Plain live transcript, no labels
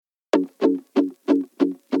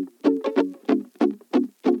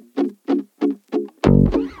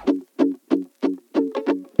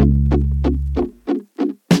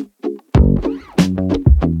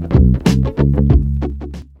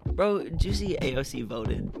Did you see AOC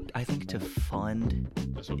voted, I think, to fund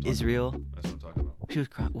That's what I'm talking Israel? about. That's what I'm talking about. She was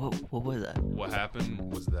crying. What was that? What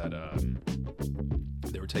happened was that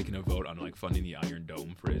they were taking a vote on like funding the Iron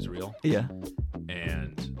Dome for Israel, Yeah.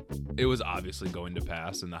 and it was obviously going to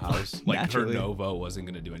pass in the House. Like Naturally. her no vote wasn't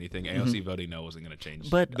going to do anything. AOC voting no wasn't going to change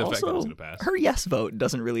But the fact that it was also, going to pass. her yes vote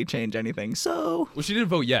doesn't really change anything. So Well, she didn't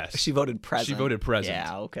vote yes. she voted present. She voted present.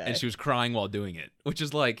 Yeah, okay. And she was crying while doing it, which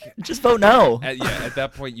is like, Just vote no. at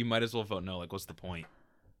that point, you might as well vote no. Like, what's the point?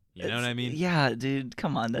 You know what I mean? Yeah, dude.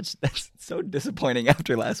 Come on. That's so disappointing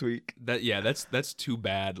after last week. That's too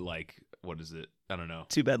bad. Like, what is it? I don't know.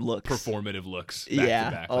 Too bad looks. Performative looks. Back Yeah.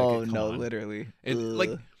 To back. Like, Oh, come no, on. literally. Like,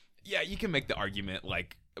 Ugh. yeah, you can make the argument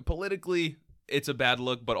like politically it's a bad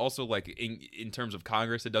look, but also like in terms of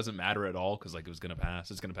Congress, it doesn't matter at all because like it was gonna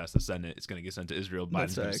pass. It's gonna pass the Senate. It's gonna get sent to Israel.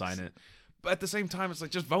 Biden's gonna facts. sign it. But at the same time, it's like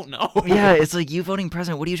just vote no. Yeah, it's like you voting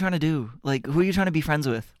president. What are you trying to do? Like, who are you trying to be friends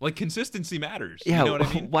with? Like consistency matters. Yeah, You know what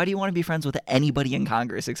I mean? why do you want to be friends with anybody in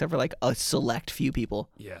Congress except for like a select few people?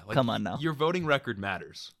 Yeah. Like, Come on now. Your voting record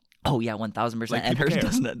matters. Oh yeah, 1000%. Like, And people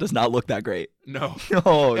hers care. does not look that great. No.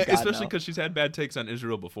 Oh god, Especially no. because she's had bad takes on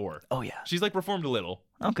Israel before. Oh yeah. She's like reformed a little,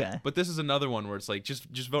 Okay. but this is another one where it's like just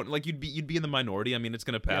vote. Like you'd be in the minority. I mean, it's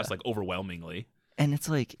gonna pass Yeah. like overwhelmingly. And it's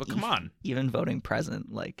like, But come on. even voting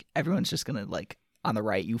present, like everyone's just gonna like on the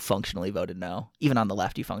right, you functionally voted no. Even on the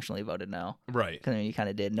left, you functionally voted no. Right. Because you kind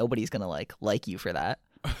of did. Nobody's gonna like you for that.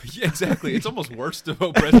 Yeah, exactly. It's almost worse to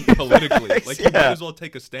vote president politically. Like you might Yeah. as well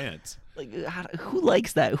take a stance. Like, who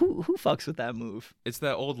likes that? Who fucks with that move? It's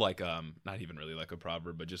that old like not even really like a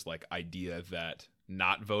proverb, but just like idea that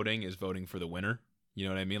not voting is voting for the winner. You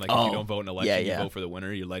know what I mean? Like if Oh, you don't vote in an election, yeah. you vote for the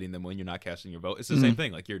winner. You're letting them win. You're not casting your vote. It's the same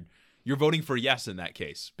thing. Like you're voting for yes in that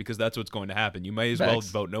case because that's what's going to happen. You may as well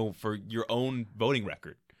Facts. vote no for your own voting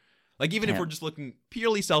record. Like even if Yeah. we're just looking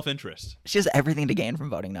purely self-interest. She has everything to gain from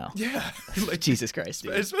voting no. Yeah. Like, Jesus Christ,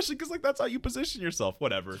 dude. especially because like that's how you position yourself.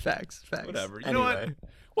 Whatever. Facts. Whatever. You Anyway. know what?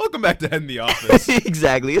 Welcome back to Head in the Office.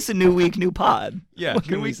 Exactly. It's a new week, new pod. Yeah, What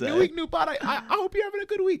can new we week, say? new week, new pod. I hope you're having a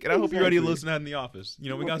good week, and I hope you're ready to Exactly. listen to Head in the Office. You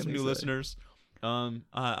know, we What got can some we new say? listeners.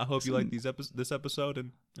 I hope you like this episode,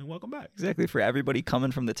 and welcome back. Exactly. For everybody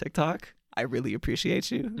coming from the TikTok, I really appreciate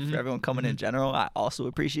you. Mm-hmm. For everyone coming in general, I also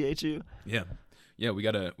appreciate you. Yeah, we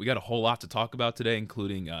got a whole lot to talk about today,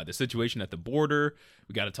 including the situation at the border.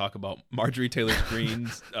 We got to talk about Marjorie Taylor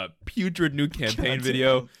Greene's putrid new campaign God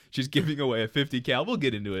video. damn. She's giving away a 50 cal. We'll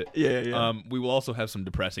get into it. Yeah. We will also have some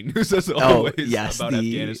depressing news as Oh always yes, about the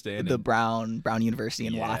Afghanistan. the and- Brown University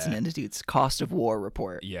and Yeah. Watson Institute's cost of war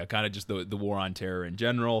report. yeah, kind of just the war on terror in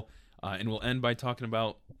general. And we'll end by talking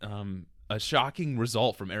about a shocking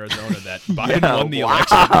result from Arizona that Biden Yeah, won the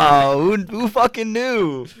election. wow, who fucking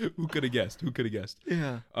knew? Who could have guessed? Who could have guessed?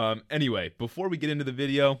 Yeah. Anyway, before we get into the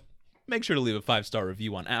video, make sure to leave a 5-star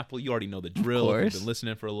review on Apple. You already know the drill. If you've course. been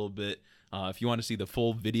listening for a little bit. If you want to see the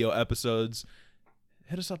full video episodes,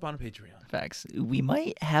 hit us up on Patreon. Facts. We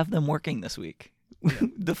might have them working this week.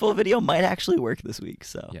 The full video might actually work this week.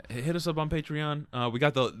 So. Yeah, hit us up on Patreon. We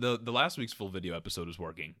got the last week's full video episode is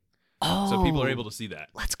working, Oh. so people are able to see that.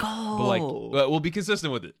 Let's go. But like, we'll be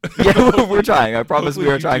consistent with it. yeah, we're trying. I promise we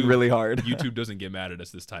Hopefully are trying YouTube- really hard. YouTube doesn't get mad at us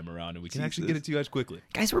this time around, and we can actually get it to you guys quickly.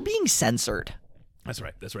 Guys, we're being censored. That's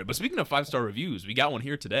right. But speaking of 5-star reviews, we got one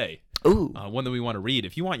here today. Ooh. One that we want to read.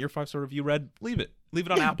 If you want your 5-star review read, leave it. Leave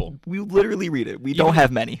it on Apple. We literally read it. We don't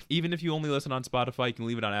have many. Even if you only listen on Spotify, you can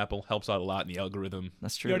leave it on Apple. Helps out a lot in the algorithm.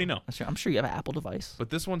 That's true. You already know. That's true. I'm sure you have an Apple device. But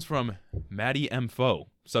this one's from Maddie M. Foe.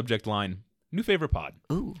 Subject line, new favorite pod.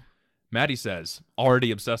 Ooh. Maddie says,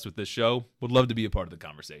 already obsessed with this show. Would love to be a part of the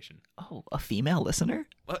conversation. Oh, a female listener?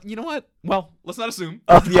 Well, you know what? Well, let's not assume.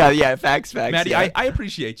 Oh, yeah. Facts. Maddie, yeah. I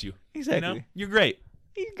appreciate you. Exactly. You know? You're great.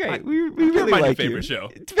 You're great. I- we You're really my new like favorite you. show.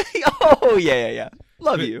 Oh, yeah.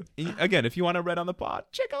 Love you. Again, if you want to read on the pod,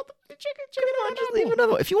 check out check it out. Just leave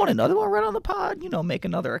another one. If you want another one right on the pod, make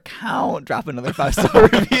another account, drop another 5-star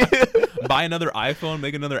review. Buy another iPhone,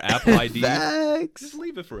 make another Apple ID. Facts. Just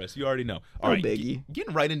leave it for us. You already know. All No right, biggie.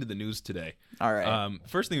 Getting right into the news today. All right.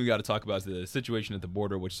 First thing we got to talk about is the situation at the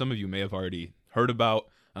border, which some of you may have already heard about.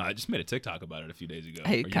 I just made a TikTok about it a few days ago.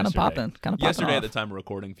 Hey, or kind of yesterday. popping. Kind of popping Yesterday at off. the time of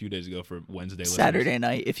recording, a few days ago for Wednesday listeners. Saturday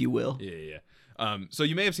night, if you will. Yeah. So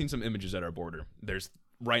you may have seen some images at our border. There's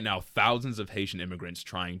right now thousands of Haitian immigrants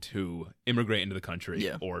trying to immigrate into the country,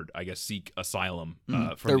 Yeah. or I guess seek asylum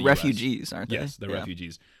from They're the US. refugees, aren't they? Yes, they're Yeah.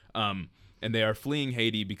 refugees. And they are fleeing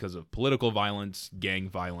Haiti because of political violence, gang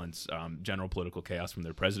violence, general political chaos from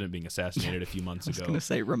their president being assassinated a few months I was ago. going to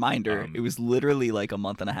say, reminder, it was literally like a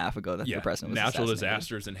month and a half ago that the president was natural assassinated.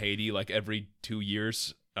 disasters in Haiti like every 2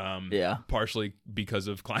 years. Yeah. Partially because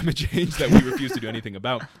of climate change that we refuse to do anything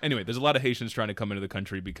about. Anyway, there's a lot of Haitians trying to come into the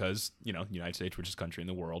country because, United States, richest country in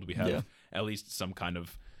the world, we have at least some kind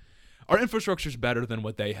of... Our infrastructure is better than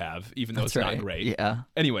what they have, even though it's not great. Yeah.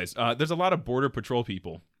 Anyways, there's a lot of Border Patrol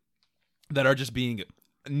people that are just being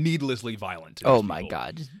needlessly violent to Oh these my people.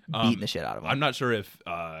 God, just beating the shit out of them. I'm not sure if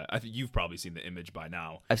I think you've probably seen the image by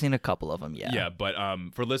now. I've seen a couple of them. Yeah. Yeah, but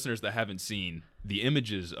for listeners that haven't seen the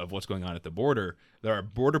images of what's going on at the border, there are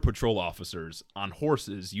Border Patrol officers on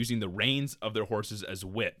horses using the reins of their horses as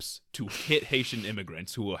whips to hit Haitian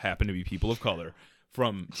immigrants who happen to be people of color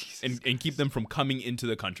and keep them from coming into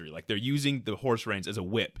the country. Like they're using the horse reins as a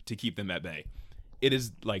whip to keep them at bay. It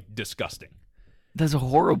is like disgusting. That's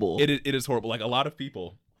horrible. It is horrible. Like a lot of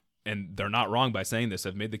people, and they're not wrong by saying this,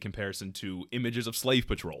 have made the comparison to images of slave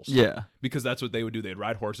patrols. Yeah. Because that's what they would do. They'd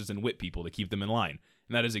ride horses and whip people to keep them in line.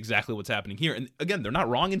 And that is exactly what's happening here. And again, they're not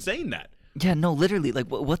wrong in saying that. Yeah, no, literally. Like,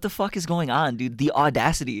 what the fuck is going on, dude? The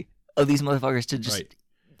audacity of these motherfuckers to just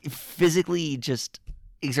physically just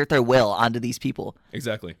exert their will onto these people.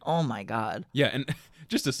 Exactly. Oh my God. Yeah, and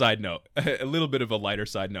just a side note, a little bit of a lighter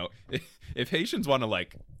side note. If Haitians want to,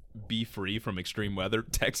 like, be free from extreme weather,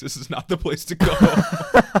 Texas is not the place to go.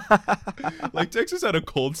 Like Texas had a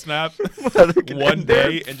cold snap one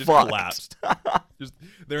day and just collapsed. Just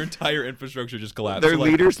their entire infrastructure just collapsed. Their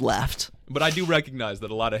leaders left. But I do recognize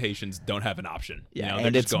that a lot of Haitians don't have an option. Yeah,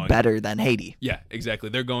 and it's better than Haiti. Yeah, exactly.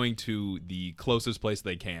 They're going to the closest place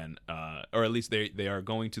they can, or at least they are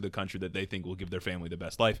going to the country that they think will give their family the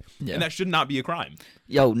best life. Yeah. And that should not be a crime.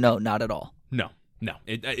 Yo, no, not at all. No,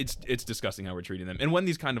 it's disgusting how we're treating them. And when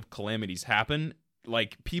these kind of calamities happen,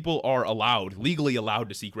 like people are legally allowed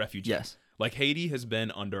to seek refuge. Yes. Like Haiti has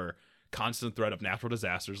been under constant threat of natural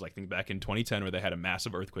disasters. Like think back in 2010 where they had a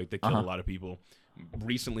massive earthquake that killed a lot of people.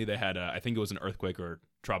 Recently they had I think it was an earthquake or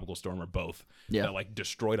tropical storm or both that like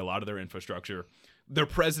destroyed a lot of their infrastructure. Their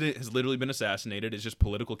president has literally been assassinated. It's just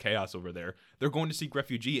political chaos over there. They're going to seek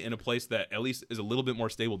refugee in a place that at least is a little bit more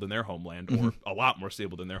stable than their homeland, or a lot more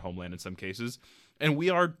stable than their homeland in some cases. And we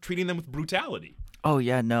are treating them with brutality. Oh,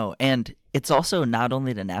 yeah, no. And it's also not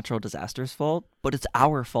only the natural disaster's fault, but it's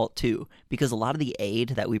our fault too. Because a lot of the aid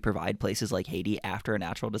that we provide places like Haiti after a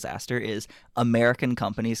natural disaster is American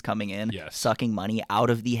companies coming in, sucking money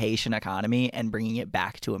out of the Haitian economy and bringing it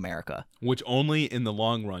back to America. Which only in the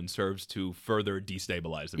long run serves to further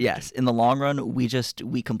destabilize the region. Yes, in the long run,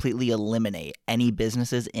 we completely eliminate any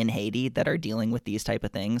businesses in Haiti that are dealing with these type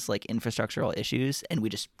of things, like infrastructural issues, and we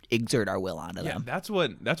just exert our will onto them. That's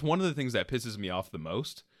one of the things that pisses me off the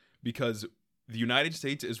most, because the United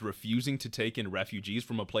States is refusing to take in refugees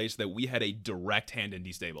from a place that we had a direct hand in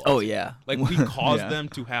destabilizing. Oh, yeah. Like, we caused them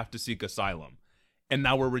to have to seek asylum, and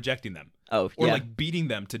now we're rejecting them. Oh, or like beating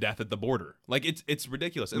them to death at the border. Like it's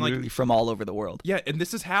ridiculous. And literally like from all over the world. Yeah, and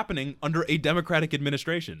this is happening under a Democratic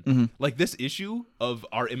administration. Like this issue of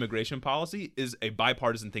our immigration policy is a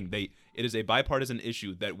bipartisan thing. It is a bipartisan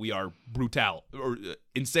issue that we are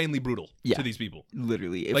insanely brutal to these people.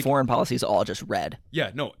 Literally, like, foreign policy is all just red.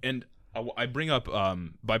 Yeah, no, and I bring up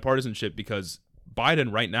bipartisanship because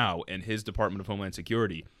Biden right now and his Department of Homeland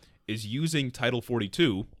Security is using Title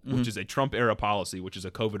 42, which is a Trump-era policy, which is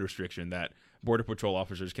a COVID restriction that Border Patrol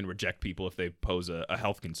officers can reject people if they pose a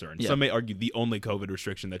health concern. Some may argue the only COVID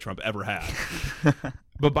restriction that Trump ever had.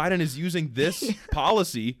 But Biden is using this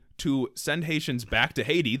policy to send Haitians back to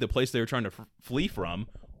Haiti, the place they were trying to flee from,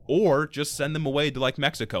 or just send them away to like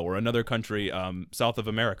Mexico or another country south of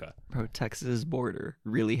America. Bro, Texas's border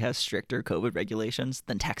really has stricter COVID regulations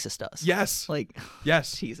than Texas does. Yes.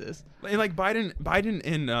 Yes. Jesus. And like Biden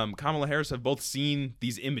and Kamala Harris have both seen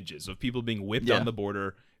these images of people being whipped on the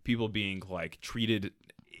border, people being like treated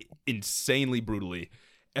insanely brutally.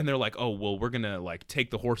 And they're like, oh, well, we're going to like take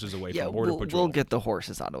the horses away from Border Patrol. We'll get the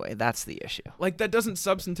horses out of the way. That's the issue. Like that doesn't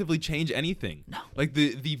substantively change anything. No. Like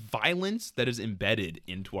the violence that is embedded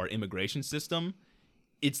into our immigration system,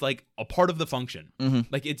 it's like a part of the function.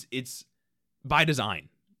 Like it's by design.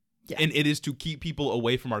 Yeah. And it is to keep people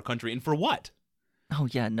away from our country. And for what? Oh,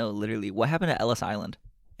 yeah, no, literally. What happened to Ellis Island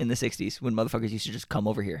in the 60s when motherfuckers used to just come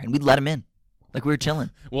over here and we'd let them in? Like, we were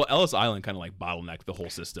chilling. Well, Ellis Island kind of like bottlenecked the whole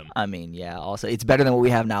system. I mean, yeah, also, it's better than what we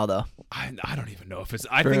have now, though. I don't even know if it's...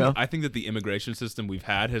 I think that the immigration system we've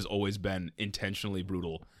had has always been intentionally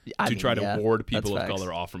brutal to try to ward people of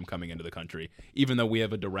color off from coming into the country, even though we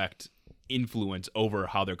have a direct influence over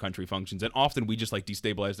how their country functions. And often we just like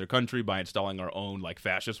destabilize their country by installing our own like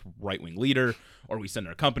fascist right-wing leader, or we send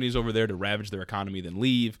our companies over there to ravage their economy, then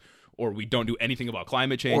leave. or we don't do anything about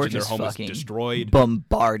climate change Or and their just home is fucking destroyed.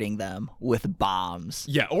 bombarding them with bombs.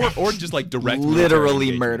 Yeah, or just like direct military Literally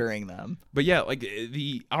engagement. murdering them. But yeah, like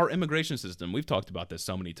our immigration system, we've talked about this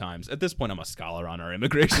so many times. At this point, I'm a scholar on our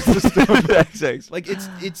immigration system. Like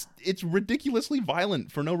it's ridiculously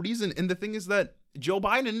violent for no reason. And the thing is that Joe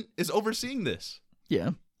Biden is overseeing this.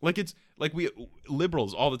 Yeah. Like it's like we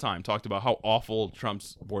liberals all the time talked about how awful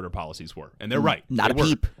Trump's border policies were, and they're right. Not They a were.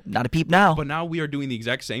 peep. Not a peep now. But now we are doing the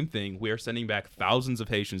exact same thing. We are sending back thousands of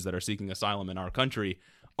Haitians that are seeking asylum in our country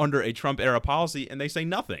under a Trump era policy, and they say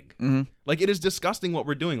nothing. Mm-hmm. Like it is disgusting what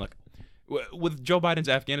we're doing. Like with Joe Biden's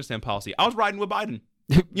Afghanistan policy, I was riding with Biden.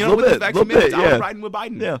 You know, with the vaccine mandates, I was riding with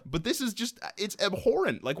Biden. Yeah. But this is just, it's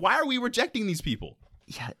abhorrent. Like, why are we rejecting these people?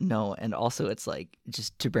 Yeah, no, and also it's like,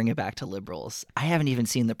 just to bring it back to liberals, I haven't even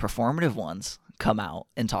seen the performative ones come out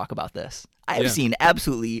and talk about this. I have seen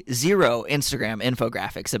absolutely zero Instagram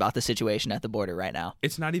infographics about the situation at the border right now.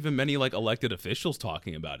 It's not even many like elected officials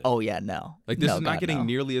talking about it. Oh yeah, no. Like this No, is not God, getting no.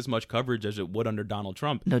 nearly as much coverage as it would under Donald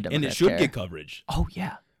Trump. No and it Democrats should care. get coverage. Oh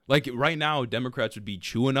yeah. Like right now, Democrats would be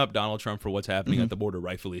chewing up Donald Trump for what's happening at the border,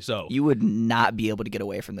 rightfully so. You would not be able to get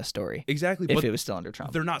away from this story Exactly. if But it was still under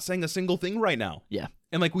Trump. they're not saying a single thing right now. Yeah.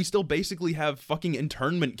 And like we still basically have fucking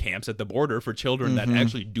internment camps at the border for children that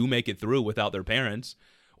actually do make it through without their parents.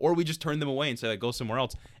 Or we just turn them away and say, like, go somewhere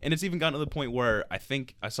else. And it's even gotten to the point where I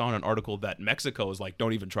think I saw in an article that Mexico is like,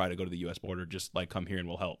 don't even try to go to the U.S. border. Just like come here and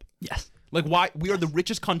we'll help. Yes. Like why? We are the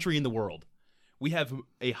richest country in the world. We have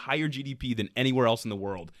a higher GDP than anywhere else in the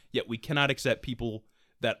world. Yet we cannot accept people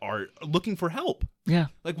that are looking for help. Yeah.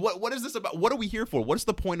 Like what is this about? What are we here for? What's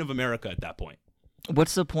the point of America at that point?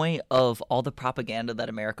 What's the point of all the propaganda that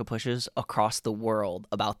America pushes across the world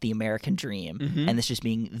about the American dream and this just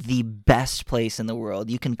being the best place in the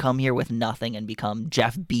world? You can come here with nothing and become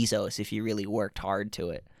Jeff Bezos if you really worked hard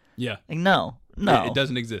to it. Yeah. Like, no. It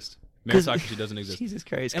doesn't exist. Meritocracy doesn't exist. Jesus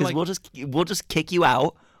Christ. And, Because like- we'll just kick you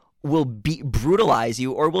out. We'll brutalize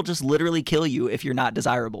you, or we'll just literally kill you if you're not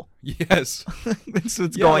desirable. Yes. That's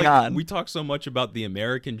what's Yeah, going like, on. We talk so much about the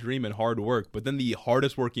American dream and hard work, but then the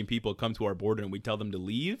hardest working people come to our border and we tell them to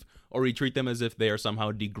leave, or we treat them as if they are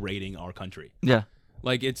somehow degrading our country. Yeah.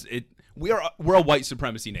 Like we're a white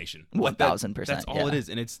supremacy nation. Like, 1000%. That's all it is,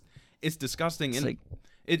 and it's disgusting. And like-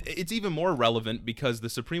 it's even more relevant because the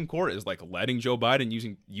Supreme Court is like letting Joe Biden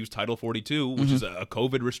use Title 42, which is a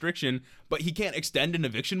COVID restriction, but he can't extend an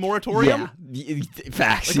eviction moratorium.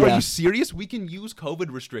 Facts. Like, are you serious? We can use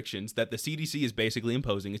COVID restrictions that the CDC is basically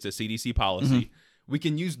imposing. It's a CDC policy. We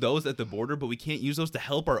can use those at the border, but we can't use those to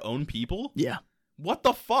help our own people? Yeah. What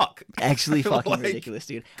the fuck? Actually fucking Like, ridiculous,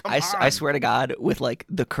 dude. come I on. swear to God, with like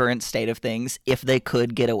the current state of things, if they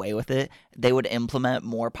could get away with it, they would implement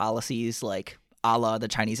more policies like a la the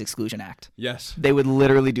Chinese Exclusion Act. Yes. They would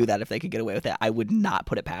literally do that if they could get away with it. I would not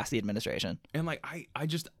put it past the administration. And like I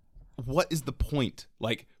just what is the point?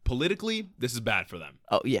 Like politically, this is bad for them.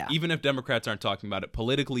 Oh yeah. Even if Democrats aren't talking about it,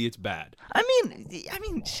 politically it's bad. I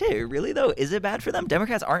mean, shit. Really though, is it bad for them?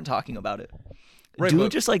 Democrats aren't talking about it. Right, Do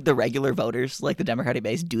but- just like the regular voters, like the Democratic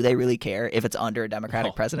base, do they really care if it's under a Democratic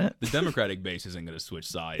Well, president? The Democratic base isn't going to switch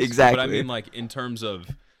sides. Exactly. But I mean, like, in terms of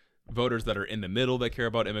voters that are in the middle that care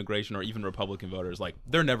about immigration, or even Republican voters, like,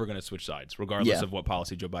 they're never going to switch sides, regardless Yeah. of what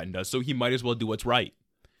policy Joe Biden does. So he might as well do what's right.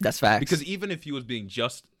 That's facts. Because even if he was being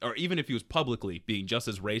just, or even if he was publicly being just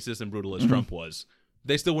as racist and brutal as Trump was,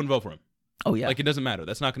 they still wouldn't vote for him. oh yeah, Like, it doesn't matter.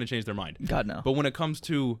 That's not going to change their mind. God no. But when it comes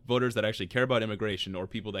to voters that actually care about immigration, or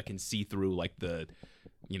people that can see through like the,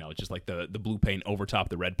 just like the blue paint over top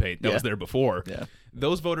the red paint that Yeah. was there before, Yeah.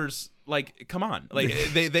 those voters, like, come on, like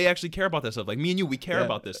they actually care about this stuff. Like me and you, we care Yeah,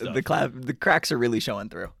 about this stuff. The cracks are really showing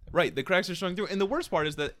through. Right, the cracks are showing through. And the worst part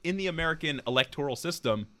is that in the American electoral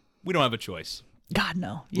system, we don't have a choice. God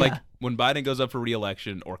no. Yeah. Like when Biden goes up for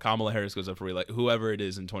re-election, or Kamala Harris goes up for re-election, whoever it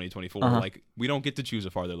is in 2024, like we don't get to choose a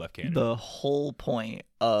farther left candidate. the whole point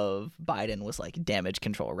of Biden was like damage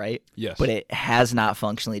control, right? Yes. But it has not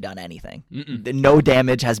functionally done anything. No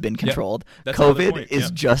damage has been controlled. that's another COVID point, is yeah.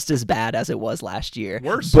 just as bad as it was last year.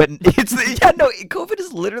 Worse. But COVID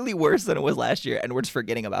is literally worse than it was last year, and we're just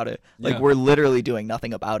forgetting about it. Like Yeah. we're literally doing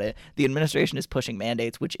nothing about it. The administration is pushing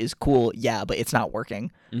mandates, which is cool, yeah, but it's not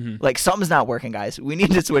working. Like something's not working, guys. We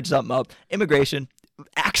need to switch something up. Immigration,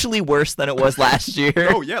 actually worse than it was last year.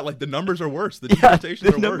 Oh yeah, like the numbers are worse. The Yeah, deportations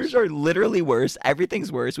the are numbers worse. are literally worse. Everything's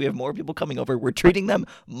worse. We have more people coming over. We're treating them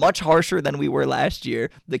much harsher than we were last year.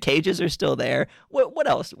 The cages are still there. What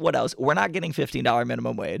else? What else? We're not getting $15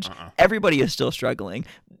 minimum wage. Everybody is still struggling.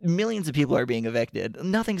 millions of people are being evicted.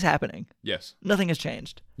 Nothing's happening. Yes. Nothing has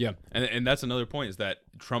changed. Yeah, and that's another point is that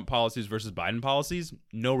Trump policies versus Biden policies,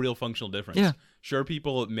 no real functional difference. Yeah. Sure,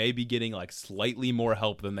 people may be getting like slightly more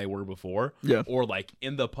help than they were before. Yeah. Or like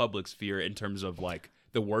in the public sphere in terms of like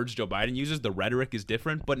the words Joe Biden uses, the rhetoric is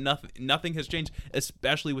different, but nothing has changed,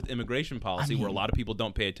 especially with immigration policy where a lot of people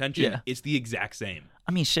don't pay attention. Yeah. It's the exact same.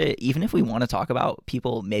 I mean, shit, even if we want to talk about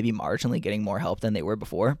people maybe marginally getting more help than they were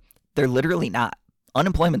before, they're literally not.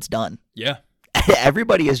 Unemployment's done. Yeah.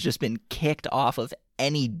 Everybody has just been kicked off of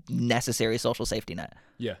any necessary social safety net.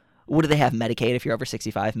 Yeah. What do they have? Medicaid if you're over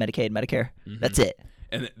 65, Medicaid, Medicare. That's it.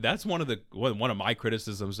 And that's one of my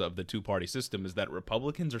criticisms of the two-party system is that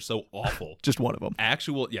Republicans are so awful. Just one of them.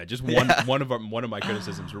 Just one of my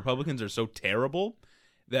criticisms. Republicans are so terrible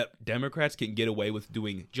that Democrats can get away with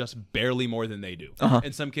doing just barely more than they do.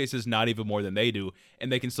 In some cases, not even more than they do, and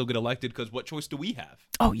they can still get elected because what choice do we have?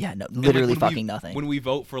 Oh yeah, no, literally fucking nothing. When we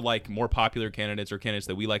vote for like more popular candidates or candidates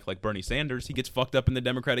that we like Bernie Sanders, he gets fucked up in the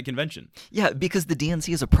Democratic convention. Yeah, because the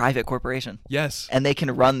DNC is a private corporation. Yes. And they can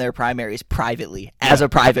run their primaries privately as a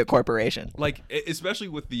private corporation. Like, especially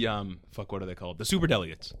with the, what are they called? The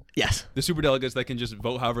superdelegates. Yes. The superdelegates that can just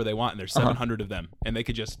vote however they want, and there's 700 of them, and they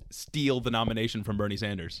could just steal the nomination from Bernie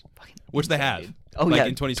Sanders, which they have. Oh, like yeah,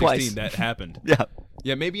 in 2016, twice. that happened. Yeah.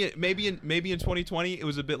 Yeah, maybe in 2020 it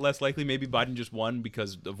was a bit less likely. Maybe Biden just won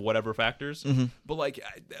because of whatever factors. But like,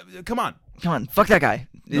 come on, fuck that guy.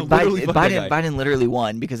 No, literally fuck that guy. Biden literally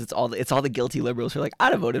won because it's all the guilty liberals who are like,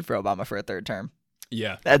 I'd have voted for Obama for a third term.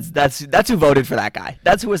 Yeah, that's who voted for that guy.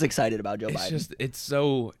 That's who was excited about Joe Biden.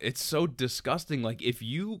 It's so disgusting. Like, if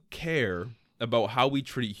you care about how we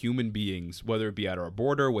treat human beings, whether it be at our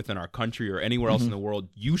border, within our country, or anywhere else in the world,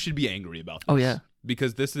 you should be angry about this. Oh yeah.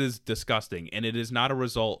 Because this is disgusting, and it is not a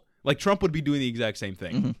result. Like, Trump would be doing the exact same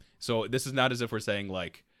thing. So this is not as if we're saying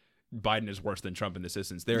like Biden is worse than Trump in this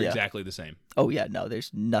instance. They're exactly the same. Oh yeah, no,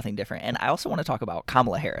 there's nothing different. And I also want to talk about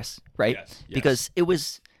Kamala Harris, right? Yes. Because it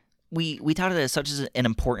was we touted it as such an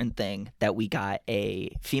important thing that we got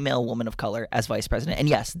a female woman of color as vice president. And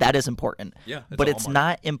yes, that is important. Yeah, but it's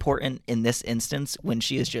not important in this instance when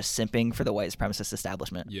she is just simping for the white supremacist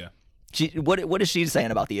establishment. Yeah. What is she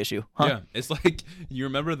saying about the issue? Huh? Yeah, it's like, you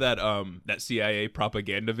remember that that CIA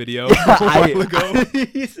propaganda video a while ago?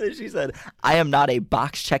 She said, "I am not a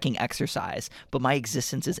box checking exercise, but my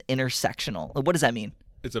existence is intersectional." What does that mean?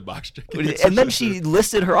 It's a box checking And exercise. then she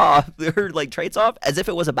listed her like traits off as if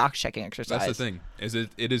it was a box checking exercise. That's the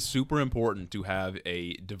thing. It is super important to have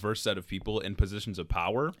a diverse set of people in positions of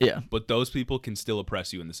power. Yeah. But those people can still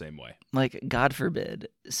oppress you in the same way. Like, God forbid,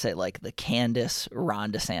 say like the Candace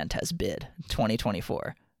Ron DeSantis bid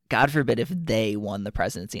 2024. God forbid if they won the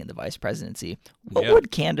presidency and the vice presidency. What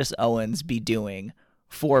would Candace Owens be doing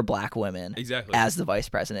for black women Exactly. as the vice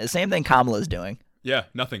president? The same thing Kamala's doing. Yeah,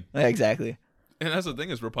 nothing. Exactly. And that's the thing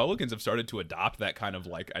is Republicans have started to adopt that kind of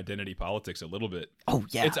like identity politics a little bit. Oh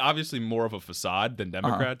yeah. It's obviously more of a facade than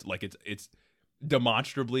Democrats. Like it's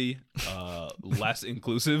demonstrably less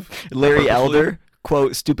inclusive. Larry purposely. Elder,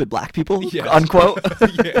 quote, "stupid black people," Yes. unquote.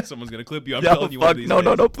 Yeah, someone's gonna clip you. I'm telling you one of these days.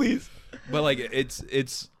 No, please. But like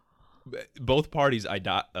it's both parties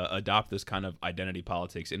adopt this kind of identity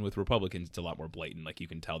politics, and with Republicans it's a lot more blatant. Like, you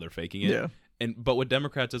can tell they're faking it. Yeah. But with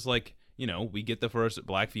Democrats, it's like, we get the first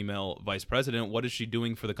black female vice president. What is she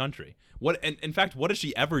doing for the country? And in fact, what has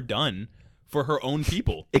she ever done for her own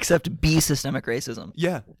people? Except be systemic racism.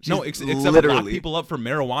 Yeah. Except literally lock people up for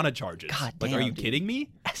marijuana charges. God like, damn, are you dude. kidding me?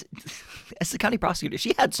 As the county prosecutor,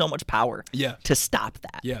 she had so much power Yeah. to stop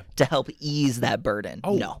that. Yeah. To help ease that burden.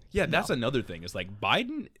 Oh, No. yeah, that's another thing. It's like,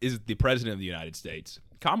 Biden is the president of the United States.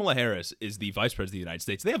 Kamala Harris is the vice president of the United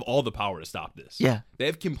States. They have all the power to stop this. Yeah. They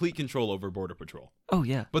have complete control over Border Patrol. Oh,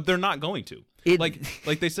 yeah. But they're not going to. It-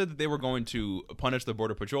 Like they said that they were going to punish the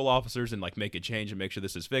Border Patrol officers and like make a change and make sure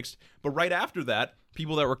this is fixed. But right after that,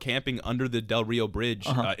 people that were camping under the Del Rio Bridge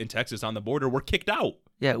in Texas on the border were kicked out.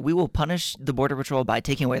 Yeah, we will punish the Border Patrol by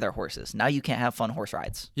taking away their horses. Now you can't have fun horse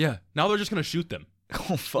rides. Yeah. Now they're just going to shoot them.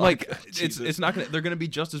 Oh, fuck. Like, it's not gonna. They're gonna be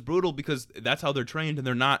just as brutal because that's how they're trained, and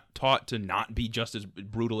they're not taught to not be just as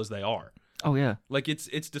brutal as they are. Oh, yeah. Like, it's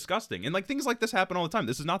disgusting, and like things like this happen all the time.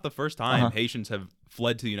 This is not the first time Haitians have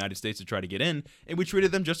fled to the United States to try to get in, and we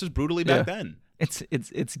treated them just as brutally back then.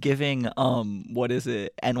 It's giving what is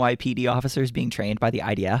it, NYPD officers being trained by the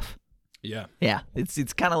IDF. Yeah. Yeah,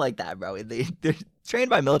 it's kind of like that, bro. They're trained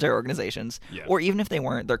by military organizations, or even if they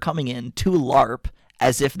weren't, they're coming in to LARP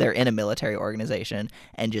as if they're in a military organization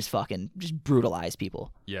and just brutalize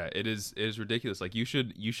people. Yeah, it is ridiculous. Like, you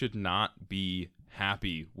should not be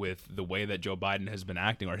happy with the way that Joe Biden has been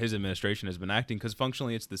acting, or his administration has been acting, because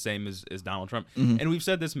functionally it's the same as Donald Trump. And we've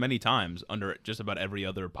said this many times under just about every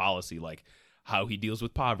other policy, like how he deals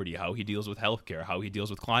with poverty, how he deals with healthcare, how he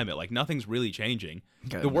deals with climate. Like, nothing's really changing.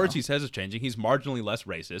 The words he says is changing. He's marginally less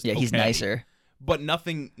racist. Yeah, he's nicer. But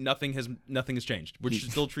nothing has changed. We're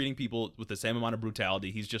still treating people with the same amount of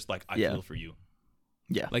brutality. He's just like, I feel for you.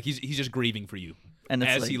 Yeah. Like, he's just grieving for you. And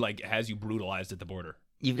it's as he has you brutalized at the border.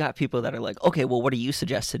 You've got people that are like, okay, well, what do you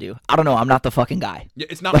suggest to do? I don't know. I'm not the fucking guy. Yeah,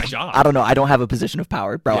 it's not my job. I don't know. I don't have a position of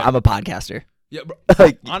power, bro. Yeah. I'm a podcaster. Yeah,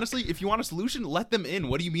 bro. Honestly, if you want a solution, let them in.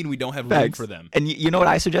 What do you mean we don't have room for them? And you know what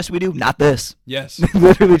I suggest we do? Not this. Yes.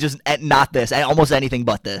 Literally just not this. Almost anything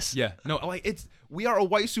but this. Yeah. No, like, we are a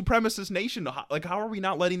white supremacist nation. Like, how are we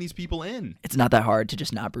not letting these people in? It's not that hard to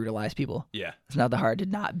just not brutalize people. Yeah. It's not that hard to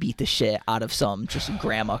not beat the shit out of some just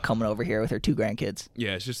grandma coming over here with her 2 grandkids.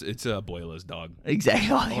 Yeah, it's a boyless dog.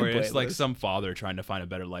 Exactly. Or it's like some father trying to find a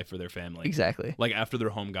better life for their family. Exactly. Like after their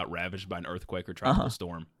home got ravaged by an earthquake or tropical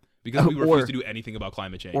storm. Because we refused to do anything about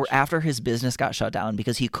climate change. Or after his business got shut down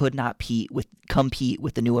because he could not compete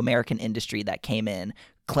with the new American industry that came in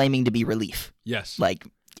claiming to be relief. Yes. Like,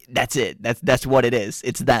 that's it. That's what it is.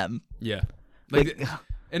 It's them. Yeah.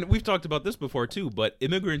 And we've talked about this before too, but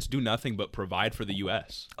immigrants do nothing but provide for the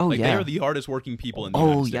U.S. Oh, like, yeah. They are the hardest working people in the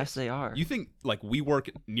United States. Yes, they are. You think, like, we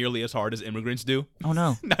work nearly as hard as immigrants do? Oh,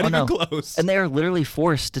 no. Not even close. And they are literally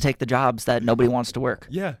forced to take the jobs that nobody wants to work.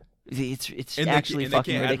 Yeah. It's and actually they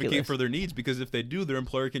fucking can't ridiculous. advocate for their needs, because if they do, their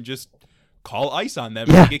employer can just call ICE on them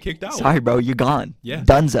Yeah. and get kicked out. Sorry, bro, you're gone. Yeah.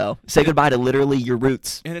 Dunzo. Say goodbye to literally your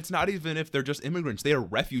roots. And it's not even if they're just immigrants. They are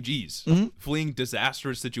refugees fleeing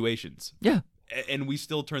disastrous situations. Yeah. And we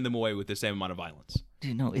still turn them away with the same amount of violence.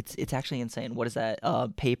 Dude, no, it's actually insane. What is that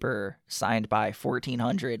paper signed by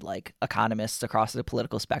 1,400 like economists across the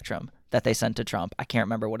political spectrum that they sent to Trump? I can't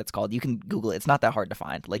remember what it's called. You can Google it. It's not that hard to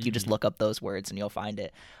find. Like, you just look up those words and you'll find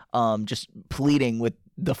it. Just pleading with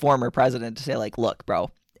the former president to say, like, look, bro,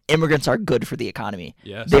 immigrants are good for the economy.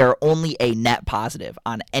 Yes. They are only a net positive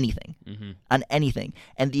on anything. On anything.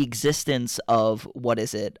 And the existence of,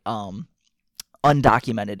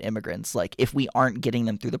 undocumented immigrants, like, if we aren't getting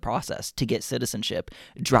them through the process to get citizenship,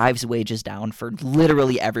 drives wages down for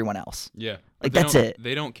literally everyone else. Yeah. Like, that's it.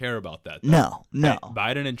 They don't care about that, though. No.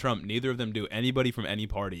 Biden and Trump, neither of them do. Anybody from any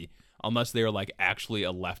party, unless they are, like, actually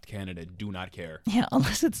a left candidate, do not care. Yeah,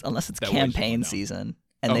 unless it's campaign season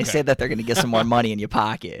and they Okay. say that they're going to get some more money in your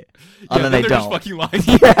pocket. Yeah, then they're they just don't. fucking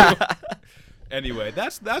lying. Yeah. Anyway,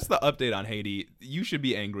 that's the update on Haiti. You should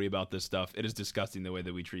be angry about this stuff. It is disgusting the way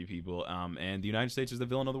that we treat people. And the United States is the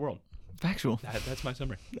villain of the world. Factual. That's my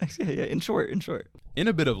summary. Yeah, in short. In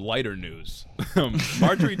a bit of lighter news,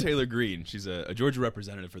 Marjorie Taylor Greene, she's a Georgia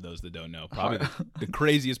representative for those that don't know. Probably the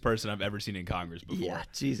craziest person I've ever seen in Congress before. Yeah,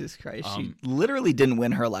 Jesus Christ. She literally didn't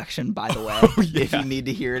win her election, by the way, if you need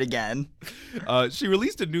to hear it again. She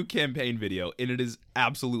released a new campaign video, and it is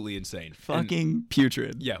absolutely insane. Fucking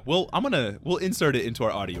putrid. Yeah, we'll insert it into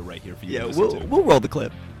our audio right here for you to listen to. We'll roll the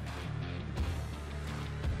clip.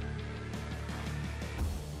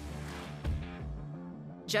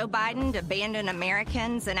 Joe Biden abandoned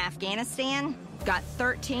Americans in Afghanistan, got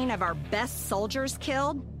 13 of our best soldiers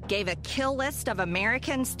killed, gave a kill list of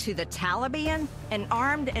Americans to the Taliban, and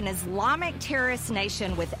armed an Islamic terrorist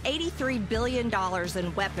nation with $83 billion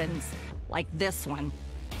in weapons like this one.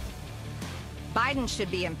 Biden should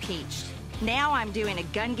be impeached. Now I'm doing a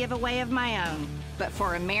gun giveaway of my own, but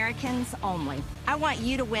for Americans only. I want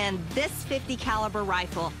you to win this .50 caliber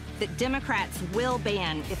rifle that Democrats will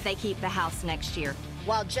ban if they keep the House next year.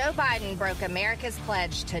 While Joe Biden broke America's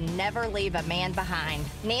pledge to never leave a man behind,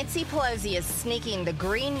 Nancy Pelosi is sneaking the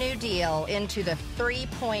Green New Deal into the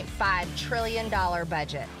 $3.5 trillion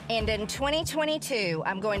budget. And in 2022,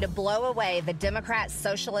 I'm going to blow away the Democrat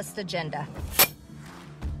socialist agenda.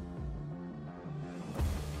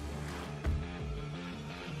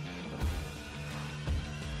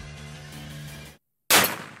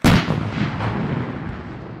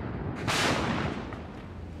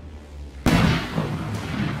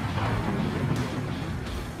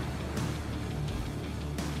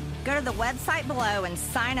 Go to the website below and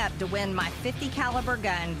sign up to win my .50 caliber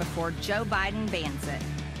gun before Joe Biden bans it.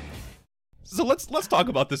 So let's talk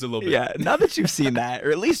about this a little bit. Yeah, now that you've seen that,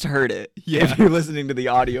 or at least heard it, Yeah. if you're listening to the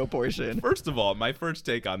audio portion. First of all, my first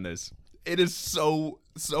take on this, it is so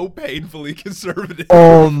painfully conservative.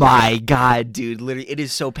 Oh my God, dude. Literally, it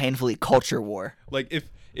is so painfully culture war. Like,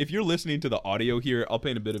 if you're listening to the audio here, I'll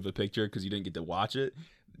paint a bit of a picture because you didn't get to watch it.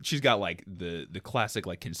 she's got like the classic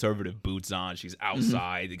like conservative boots on. She's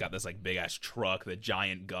outside. They got this like big ass truck, the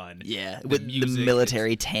giant gun. Yeah, the with music, the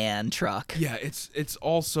military tan truck. Yeah, it's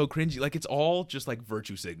all so cringy. Like it's all just like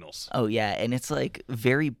virtue signals. Oh yeah, and it's like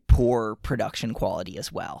very poor production quality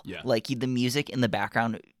as well. Yeah. Like the music in the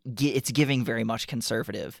background, it's giving very much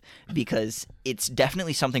conservative because it's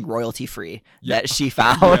definitely something royalty free that she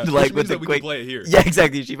found like with the we quick can play it here. Yeah,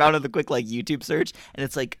 exactly. She found it with the quick like YouTube search, and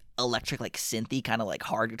it's like electric, like synthy, kind of like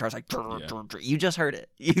hard guitars, like you just heard it.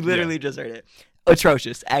 You literally just heard it.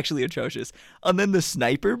 Atrocious, actually atrocious. And then the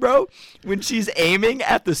sniper, bro, when she's aiming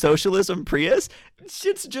at the socialism Prius,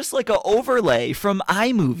 shit's just like an overlay from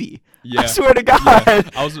iMovie. Yeah. I swear to God. Yeah.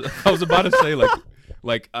 I was about to say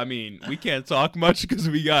like I mean, we can't talk much because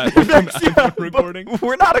we got iPhone recording.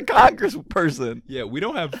 We're not a Congress person. Yeah, we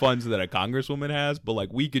don't have funds that a congresswoman has, but like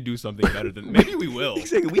we could do something better than maybe we will.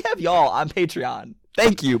 Exactly. We have y'all on Patreon.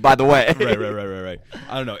 Thank you, by the way. Right.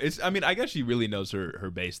 I don't know. I mean, I guess she really knows her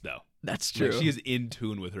base though. That's true. Like, she is in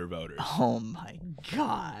tune with her voters. Oh my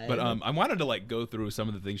God. But I wanted to like go through some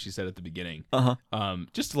of the things she said at the beginning.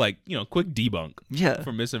 Just to like, quick debunk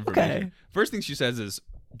for misinformation. Okay. First thing she says is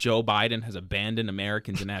Joe Biden has abandoned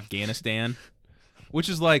Americans in Afghanistan, which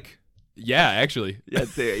is like, yeah, actually. Yeah,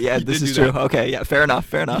 this is true. That. Okay, yeah, fair enough.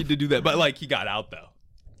 He did do that, but like he got out though.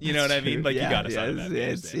 You know what I mean? Like you got us out of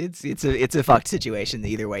Afghanistan. It's a fucked situation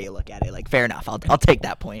either way you look at it. Like fair enough. I'll take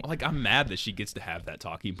that point. Like I'm mad that she gets to have that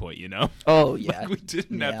talking point. Oh yeah. Like, we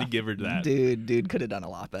didn't have to give her that. Dude could have done a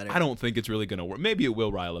lot better. I don't think it's really gonna work. Maybe it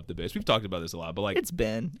will rile up the base. We've talked about this a lot, but like it's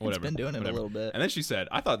been doing it a little bit. And then she said,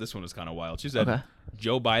 I thought this one was kind of wild. She said,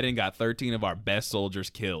 Joe Biden got 13 of our best soldiers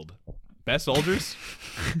killed. Best soldiers?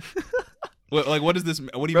 What is this?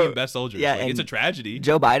 What do you mean best soldiers? Yeah, it's a tragedy.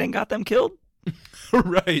 Joe Biden got them killed.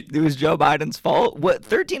 Right. It was Joe Biden's fault. What?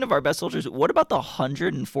 13 of our best soldiers. What about the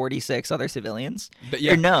 146 other civilians?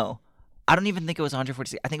 Yeah. Or no, I don't even think it was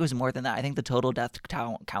 146. I think it was more than that. I think the total death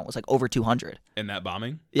count was like over 200 in that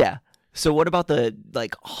bombing. Yeah. So what about the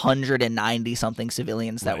like 190 something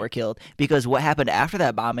civilians that were killed? Because what happened after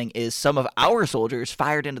that bombing is some of our soldiers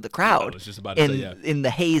fired into the crowd. I was just about to say, yeah. In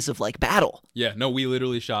the haze of like battle. Yeah. No, we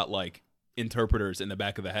literally shot like interpreters in the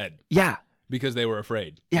back of the head. Yeah. Because they were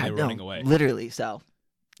afraid. Yeah, they were running away. Literally. So,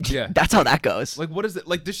 yeah, that's how that goes. Like, what is it?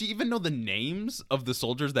 Like, does she even know the names of the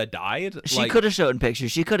soldiers that died? She could have shown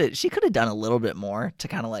pictures. She could have done a little bit more to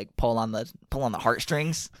kind of like pull on the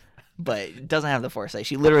heartstrings, but doesn't have the foresight.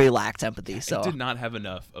 She literally lacks empathy. So it did not have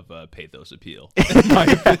enough of a pathos appeal. In my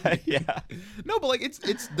opinion. Yeah. No, but like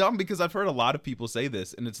it's dumb because I've heard a lot of people say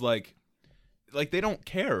this, and it's like they don't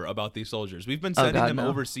care about these soldiers. We've been sending them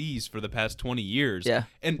overseas for the past 20 years. Yeah.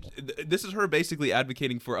 And this is her basically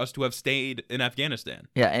advocating for us to have stayed in Afghanistan.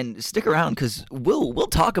 Yeah, and stick around because we'll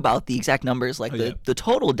talk about the exact numbers, like the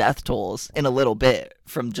total death tolls in a little bit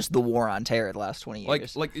from just the war on terror the last 20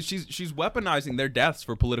 years. Like she's weaponizing their deaths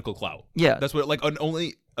for political clout. Yeah. That's what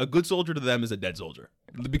only a good soldier to them is a dead soldier.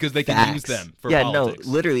 Because they can use them for politics.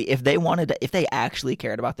 No, literally, if they actually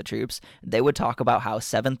cared about the troops, they would talk about how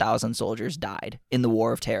 7,000 soldiers died in the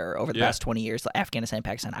war of terror over the past 20 years, Afghanistan,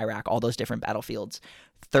 Pakistan, Iraq, all those different battlefields.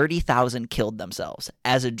 30,000 killed themselves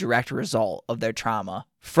as a direct result of their trauma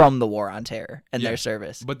from the war on terror and their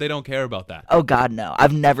service. But they don't care about that. Oh, God, no.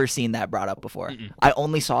 I've never seen that brought up before. I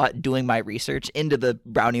only saw it doing my research into the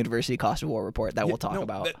Brown University Cost of War report that we'll talk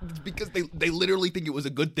about. Because they literally think it was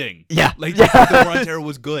a good thing. Yeah. Like, the war on terror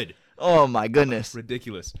was good. Oh, my goodness.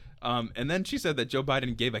 Ridiculous. And then she said that Joe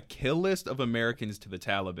Biden gave a kill list of Americans to the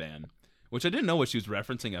Taliban, which I didn't know what she was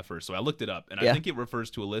referencing at first, so I looked it up. And I think it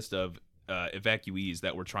refers to a list of evacuees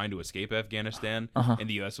that were trying to escape Afghanistan, and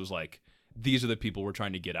the U.S. was like, these are the people we're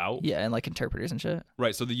trying to get out. Yeah, and like interpreters and shit.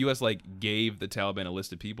 Right, so the U.S. like gave the Taliban a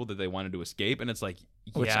list of people that they wanted to escape, and it's like,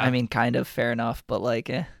 which, I mean, kind of fair enough, but like,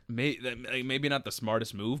 maybe not the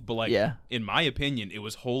smartest move, but like, in my opinion, it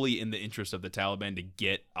was wholly in the interest of the Taliban to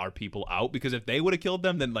get our people out, because if they would have killed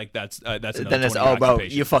them, then like that's another then it's bro,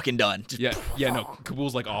 you fucking done. No,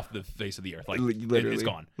 Kabul's like off the face of the earth, like literally, it's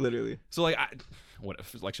gone, literally. So like,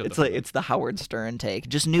 it's the Howard Stern take.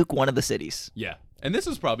 Just nuke one of the cities. Yeah. And this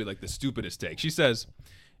is probably like the stupidest take. She says,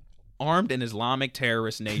 armed an Islamic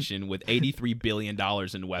terrorist nation with $83 billion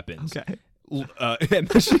in weapons. Okay. And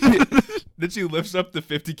then she lifts up the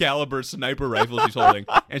 50 caliber sniper rifle she's holding,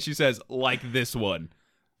 and she says, like this one.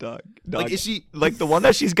 Dog. Like, is she like the one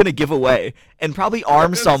that she's gonna give away and probably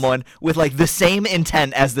arm someone with like the same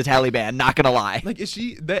intent as the Taliban? Not gonna lie. like, is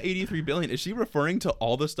she that 83 billion? Is she referring to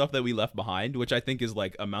all the stuff that we left behind, which I think is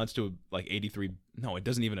like amounts to like 83? No, it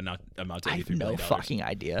doesn't even amount to I 83 have billion. no fucking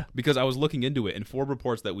idea. Because I was looking into it, and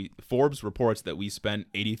Forbes reports that we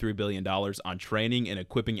spent $83 billion on training and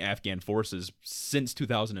equipping Afghan forces since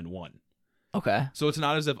 2001. Okay. So it's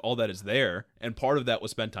not as if all that is there, and part of that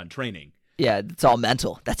was spent on training. Yeah, it's all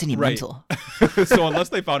mental. That's any Right. mental. So unless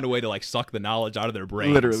they found a way to like suck the knowledge out of their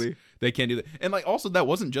brains, Literally. they can't do that. And like also, that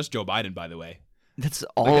wasn't just Joe Biden, by the way. That's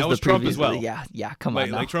all Like, of that the was Trump previous. as well. Yeah. Come Like,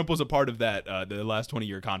 on now. like Trump was a part of that the last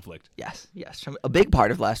 20-year conflict. Yes. Trump- a big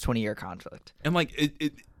part of last 20-year conflict. And like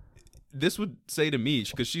this would say to me,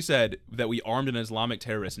 because she said that we armed an Islamic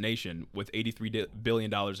terrorist nation with $83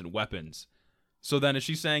 billion in weapons. So then is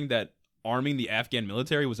she saying that arming the Afghan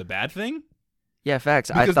military was a bad thing? Yeah, facts.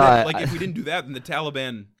 Because I thought then, like, if we didn't do that, then the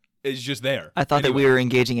Taliban is just there. I thought that we Anyway. were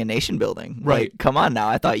engaging in nation building. Right. Like, come on now.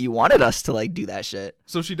 I thought you wanted us to like do that shit.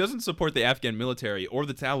 So she doesn't support the Afghan military or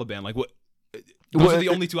the Taliban. Like, what? Those What- are the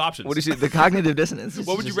only two options. What is it? The cognitive dissonance. Is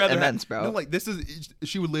What would you just rather immense, have? bro? No, like this is.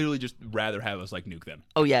 She would literally just rather have us like nuke them.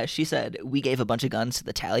 Oh yeah, she said we gave a bunch of guns to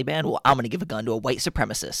the Taliban. Well, I'm gonna give a gun to a white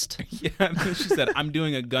supremacist. Yeah, and then she said, "I'm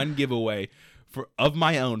doing a gun giveaway of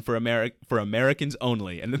my own for Americans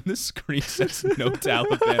only." And then the screen says, "No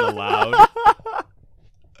Taliban allowed."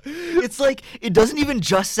 It's like it doesn't even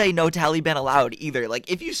just say no Taliban allowed either. Like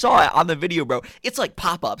if you saw it on the video, bro, it's like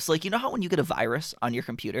pop-ups. Like you know how when you get a virus on your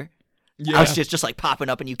computer, Yeah. it's just like popping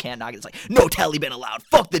up and you can't knock it. It's like no Taliban allowed.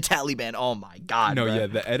 Fuck the Taliban. Oh my god. No, bro. yeah,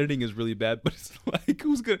 the editing is really bad, but it's like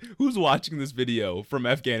who's watching this video from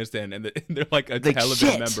Afghanistan and they're like a Like Taliban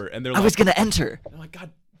shit. member and they're I was gonna enter. God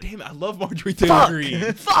damn it, I love Marjorie Taylor Fuck.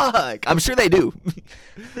 Greene. Fuck. I'm sure they do.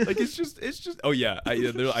 Like it's just oh yeah, they're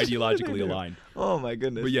ideologically aligned. Oh my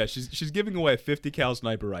goodness. But yeah, she's giving away a 50 cal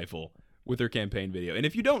sniper rifle with her campaign video, and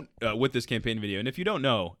if you don't with this campaign video, and if you don't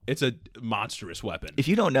know, it's a monstrous weapon. If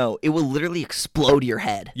you don't know, it will literally explode your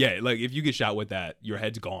head. Yeah, like if you get shot with that, your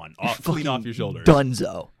head's gone, clean off your shoulders.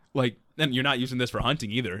 Dunzo. Like, and you're not using this for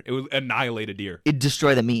hunting either. It would annihilate a deer. It'd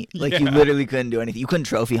destroy the meat. Like you Yeah. literally couldn't do anything. You couldn't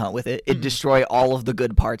trophy hunt with it. It'd destroy all of the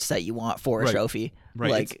good parts that you want for a Right. trophy.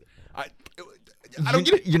 Right? Like I don't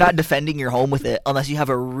get it. you're not defending your home with it unless you have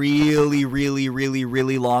a really, really, really,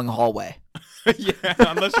 really long hallway. Yeah,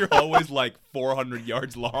 unless your hallway's like 400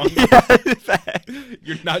 yards long,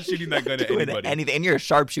 you're not shooting that gun at Doing anybody. anything, and you're a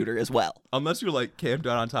sharpshooter as well. Unless you're like camped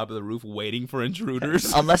out on top of the roof waiting for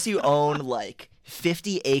intruders. Unless you own like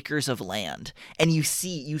 50 acres of land and you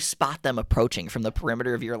spot them approaching from the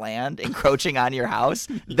perimeter of your land, encroaching on your house,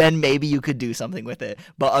 then maybe you could do something with it.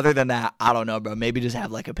 But other than that, I don't know, bro. Maybe just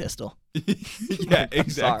have like a pistol. Yeah, exactly.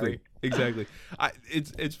 sorry. Exactly.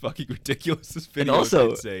 It's fucking ridiculous. This And video is also,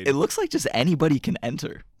 insane. it looks like just anybody can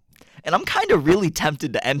enter. And I'm kind of really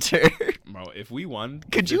tempted to enter. Bro, if we won, the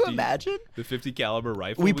Could you 50 imagine? the 50 caliber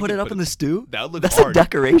rifle? We put it up in the stew? That would look That's hard. a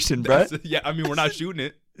decoration, bro. Yeah, I mean we're not shooting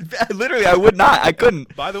it. Literally, I would not. I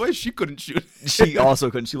couldn't. By the way, she couldn't shoot. She also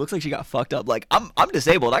couldn't. She looks like she got fucked up. Like I'm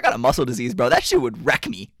disabled. I got a muscle disease, bro. That shit would wreck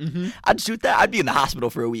me. I'd shoot that. I'd be in the hospital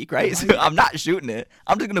for a week, right? So I'm not shooting it.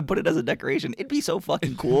 I'm just gonna put it as a decoration. It'd be so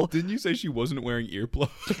fucking cool. Didn't you say she wasn't wearing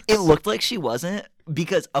earplugs? It looked like she wasn't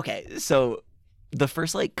because okay, so the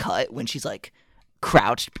first like cut when she's like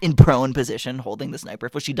crouched in prone position holding the sniper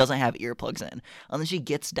rifle, she doesn't have earplugs in. And then she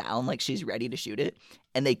gets down like she's ready to shoot it,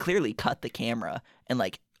 and they clearly cut the camera and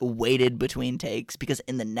like waited between takes because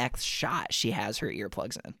in the next shot she has her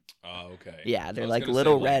earplugs in. Oh, okay. Yeah, they're like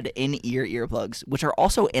little red in-ear earplugs, which are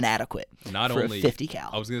also inadequate Not for only a 50 cal.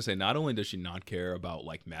 I was gonna say, not only does she not care about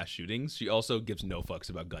like mass shootings, she also gives no fucks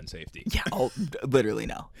about gun safety. Yeah, literally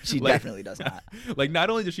no. She Like- definitely does not. Like, not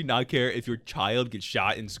only does she not care if your child gets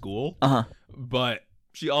shot in school, but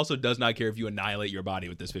she also does not care if you annihilate your body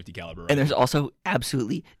with this 50 caliber rifle. And there's also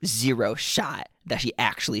absolutely zero shot that she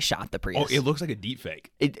actually shot the Prius. Oh, it looks like a deep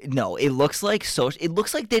fake. It looks like it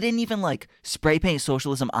looks like they didn't even like spray paint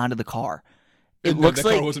socialism onto the car. It No, looks that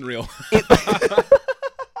like car wasn't real.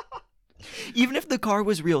 even if the car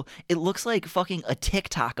was real, it looks like fucking a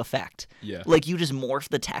TikTok effect. Yeah. Like you just morph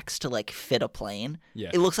the text to like fit a plane.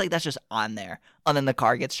 Yeah. It looks like that's just on there. And then the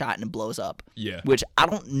car gets shot and it blows up. Yeah. Which I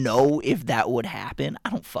don't know if that would happen. I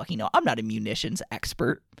don't fucking know. I'm not a munitions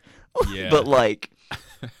expert. Yeah. But like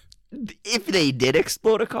if they did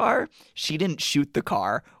explode a car, she didn't shoot the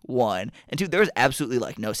car, one. And two, there was absolutely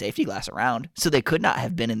like no safety glass around. So they could not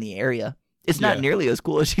have been in the area. It's not Yeah. nearly as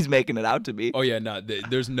cool as she's making it out to be. Oh yeah, no,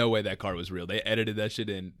 there's no way that car was real. They edited that shit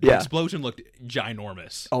in. The Yeah. explosion looked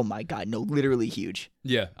ginormous. Oh my god, no, literally huge.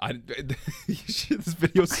 Yeah, this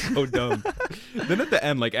video's so dumb. Then at the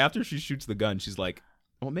end, like after she shoots the gun, she's like,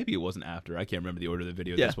 well, maybe it wasn't after. I can't remember the order of the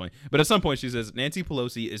video at Yeah. this point. But at some point, she says Nancy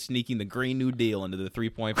Pelosi is sneaking the Green New Deal into the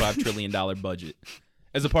 $3.5 trillion budget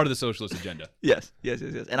as a part of the socialist agenda. Yes.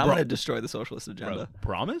 And I'm Bro. going to destroy the socialist Bro, agenda.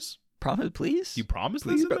 promise? Promise, please? You promise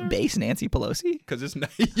Please, this? bro, base Nancy Pelosi? Because it's not.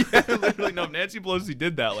 Yeah, literally, no. If Nancy Pelosi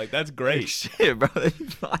did that, like that's great. Shit, bro, that'd be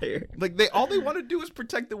fire. Like all they want to do is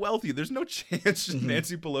protect the wealthy. There's no chance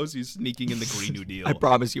Nancy Pelosi is sneaking in the Green New Deal. I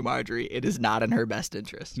promise you, Marjorie, it is not in her best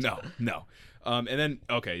interest. No. And then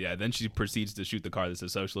then she proceeds to shoot the car that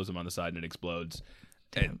says socialism on the side and it explodes.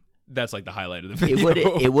 And that's like the highlight of the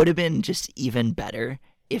video. It would have been just even better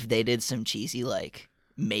if they did some cheesy like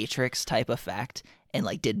Matrix type effect and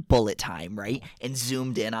like did bullet time, right? And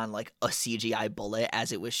zoomed in on like a CGI bullet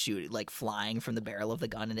as it was shooting, like flying from the barrel of the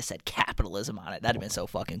gun, and it said capitalism on it. That'd have been so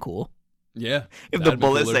fucking cool. Yeah. If the that'd be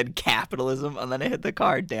bullet cooler. said capitalism and then it hit the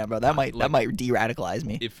car, damn, bro, that might de-radicalize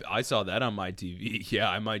me. If I saw that on my TV, yeah,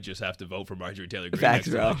 I might just have to vote for Marjorie Taylor Greene Facts,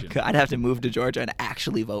 next bro. election. I'd have to move to Georgia and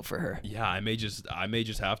actually vote for her. Yeah, I may just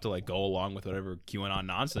have to like go along with whatever QAnon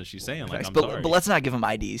nonsense she's saying. Like, Facts. I'm But, sorry. but let's not give them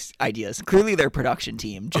ideas. Clearly, their production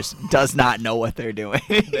team just does not know what they're doing.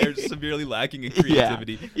 They're severely lacking in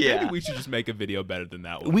creativity. Yeah. Maybe we should just make a video better than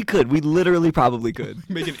that one. We could. We literally probably could.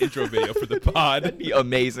 Make an intro video for the pod. That'd be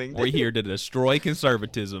amazing. We're here to destroy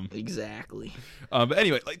conservatism. Exactly. But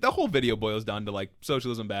anyway, like the whole video boils down to like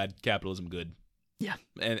socialism bad, capitalism good. Yeah.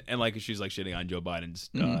 And like she's like shitting on Joe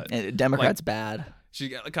Biden's. And Democrats bad.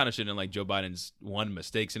 She's kind of shitting on like Joe Biden's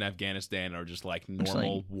mistakes in Afghanistan are just like Which,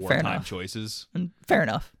 normal like, fair wartime enough. choices. And fair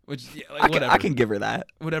enough. Which yeah, like, whatever. I can give her that.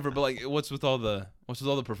 Whatever, but like, what's with all the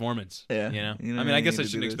performance? Yeah. you know. You know, I mean, I you guess need I to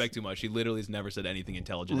shouldn't do this. expect too much. She literally has never said anything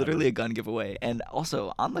intelligent. Literally a gun giveaway. And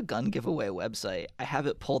also on the gun giveaway website, I have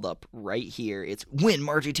it pulled up right here. It's win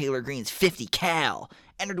Marjorie Taylor Greene's 50 cal.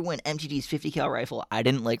 Enter to win MTG's 50 cal rifle. I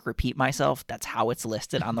didn't like repeat myself. That's how it's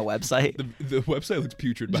listed on the website. The website looks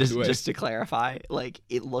putrid, by the way. Just to clarify, like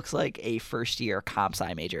it looks like a first year comp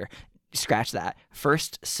sci major. Scratch that.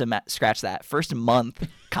 Scratch that. First month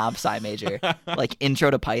comp sci major. Like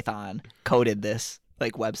intro to Python coded this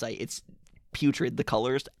like website. It's putrid. The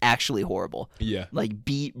colors actually horrible. Yeah, Like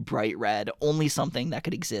beet bright red. Only something that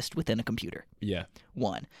could exist within a computer. yeah.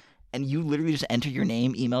 One. And you literally just enter your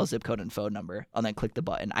name, email, zip code, and phone number, and then click the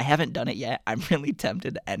button. I haven't done it yet. I'm really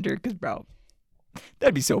tempted to enter because, bro,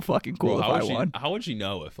 that'd be so fucking cool Bro, if I won. How would she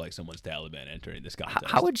know if like someone's Taliban entering this contest?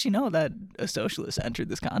 How would she know that a socialist entered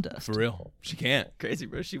this contest? For real, she can't. Crazy,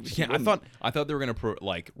 bro. She Yeah, I thought they were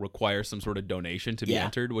gonna require some sort of donation to be Yeah.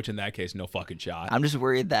 entered, which in that case, no fucking shot. I'm just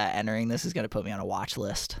worried that entering this is gonna put me on a watch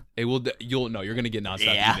list. It will. You're gonna get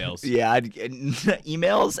nonstop emails. Yeah,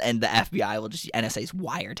 emails, and the FBI will just NSA's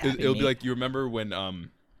wiretapping It'll me. be like you remember when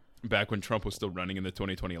back when Trump was still running in the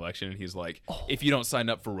 2020 election, and he's like, if you don't sign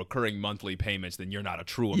up for recurring monthly payments, then you're not a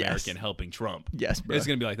true American helping Trump. Yes, bro. It's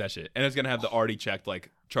gonna be like that shit, and it's gonna have the already checked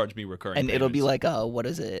like charge me recurring. And it'll be payments. like, what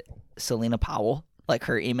is it? Selena Powell. Like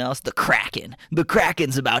her emails, the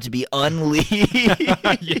Kraken's about to be unleashed.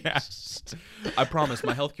 Yes. I promise,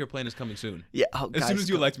 my healthcare plan is coming soon. Yeah. Oh, As soon guys, as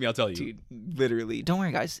you elect me, I'll tell you. dude, literally. Don't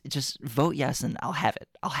worry, guys. Just vote yes, and I'll have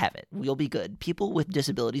it. We'll be good. People with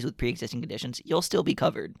disabilities with pre-existing conditions, you'll still be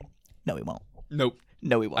covered. No, we won't. Nope.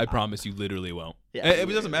 No, we won't. I promise you literally won't. Yeah, it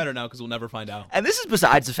doesn't matter now because we'll never find out. And this is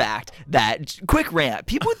besides the fact that, quick rant,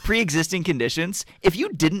 people with pre-existing conditions, if you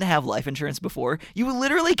didn't have life insurance before, you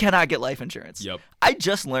literally cannot get life insurance. Yep. I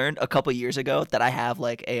just learned a couple years ago that I have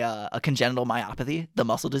like a congenital myopathy, the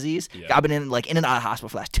muscle disease. Yeah. I've been in and out of hospital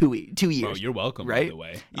for the last 2 years. Bro, you're welcome, right? by the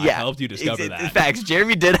way. Yeah. I helped you discover In that. fact,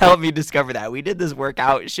 Jeremy did help me discover that. We did this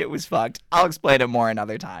workout. Shit was fucked. I'll explain it more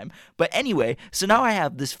another time. But anyway, so now I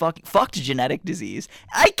have this fucked genetic disease.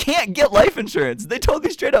 I can't get life insurance. They told me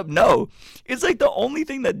straight up no. It's like the only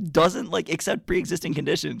thing that doesn't like accept pre-existing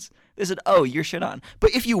conditions. They said, oh, you're shit on.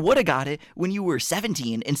 But if you would have got it when you were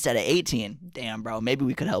 17 instead of 18, damn, bro, maybe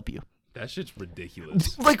we could help you. That shit's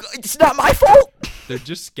ridiculous. Like, it's not my fault. They're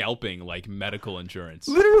just scalping like medical insurance.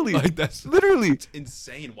 Literally. Like that's Literally.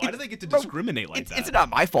 insane. Why do they get to Bro, discriminate like that? It's not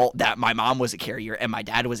my fault that my mom was a carrier and my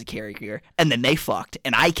dad was a carrier, and then they fucked,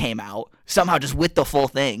 and I came out somehow just with the full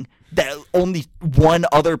thing that only one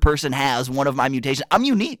other person has one of my mutations. I'm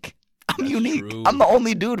unique. I'm unique. true. I'm the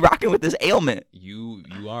only dude rocking with this ailment. You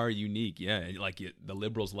are unique, yeah. And, like the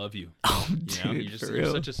liberals love you. Oh, You know, dude, you're for you're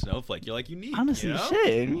real. such a snowflake. You're like unique. Honestly, you know?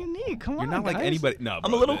 shit, I'm unique. Come You're on, not like guys. anybody. No,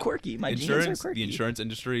 I'm bro, a little the quirky. My genes insurance, are quirky. the insurance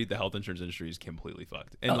industry, the health insurance industry is completely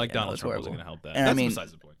fucked. And Oh, like yeah, no, Donald it's Trump wasn't horrible. gonna help that. And I That's mean,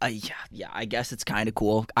 besides the point. Yeah, I guess it's kind of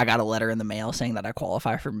cool. I got a letter in the mail saying that I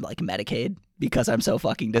qualify for like Medicaid because I'm so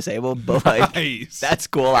fucking disabled. But like, Nice. that's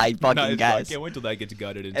cool. I fucking Nice. I guys. can't wait till that gets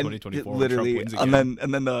gutted in And 2024 literally, when Trump wins again.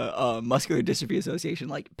 and then the Muscular Dystrophy Association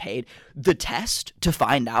like paid the test to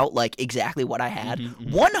find out like exactly what I had.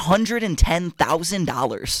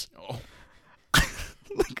 $110,000. Oh.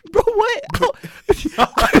 Like, bro, what?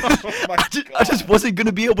 my I just wasn't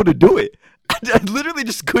gonna be able to do it. I literally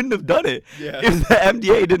just couldn't have done it Yeah. if the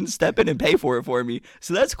MDA didn't step in and pay for it for me.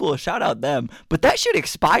 So that's cool. Shout out them. But that shit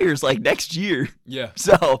expires like next year. Yeah.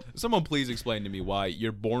 So Someone please explain to me why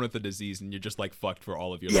you're born with a disease and you're just like fucked for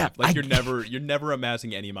all of your Yeah, life. Like I- you're never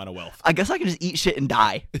amassing any amount of wealth. I guess I can just eat shit and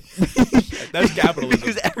die. That's capitalism.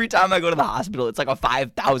 Because every time I go to the hospital, it's like a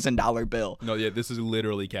 $5,000 bill. No, yeah, this is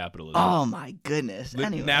literally capitalism. Oh my goodness.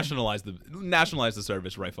 Anyway. Nationalize the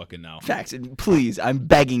service right fucking now. Facts. And please, I'm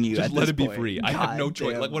begging you. Just at let this it be point. free. I have no God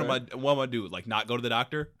choice. damn, Like, what bro. am I do? Like, not go to the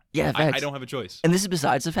doctor? Yeah, I facts. don't have a choice. And this is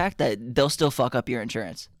besides the fact that they'll still fuck up your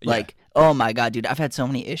insurance. Yeah. Like, oh my God, dude, I've had so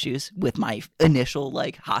many issues with my initial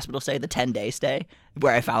like hospital stay, the 10-day stay,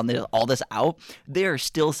 where I found all this out. They are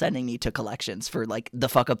still sending me to collections for like the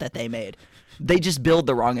fuck up that they made. They just billed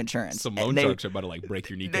the wrong insurance. Some And loan they- sharks are about to like break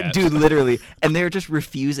your kneecaps. Dude, literally. And they're just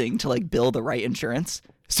refusing to like bill the right insurance.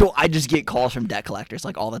 So I just get calls from debt collectors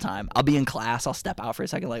like all the time. I'll be in class, I'll step out for a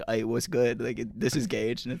second, like, hey, what's good? Like, this is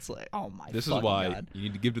Gage. And it's like, oh my This is fucking why God. you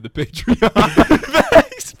need to give to the Patreon.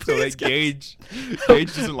 So Please, that guys.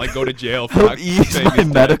 Gage doesn't like go to jail for Help not ease paying my his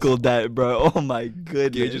debts. medical debt, bro. Oh my goodness.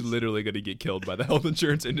 Gage is literally going to get killed by the health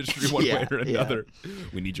insurance industry one Yeah, way or yeah. another.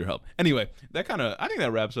 We need your help. Anyway, I think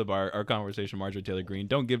that wraps up our conversation, Marjorie Taylor Greene.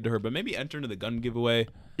 Don't give to her, but maybe enter into the gun giveaway.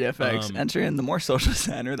 Yeah, facts. Enter in the more social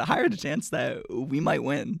center, the higher the chance that we might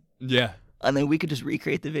win. Yeah, And then we could just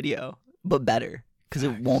recreate the video, but better, because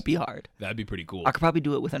it won't be hard. that'd be pretty cool. I could probably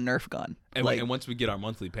do it with a Nerf gun. And, like, and once we get our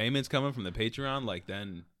monthly payments coming from the Patreon, like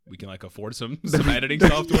then we can like afford some editing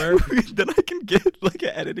software. Then I can get like an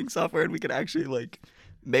editing software and we can actually like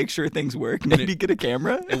make sure things work. Maybe get a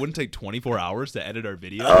camera. It wouldn't take 24 hours to edit our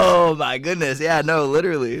video. Oh my goodness. Yeah, no,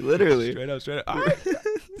 literally. Straight up. All right.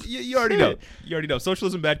 You already know. You already know.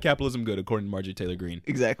 Socialism bad, capitalism good, according to Marjorie Taylor Greene.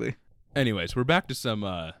 Exactly. Anyways, we're back to some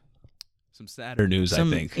sadder news,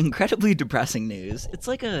 Some I think. incredibly depressing news. It's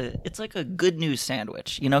like a good news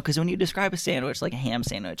sandwich, you know, because when you describe a sandwich like a ham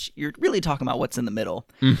sandwich, you're really talking about what's in the middle.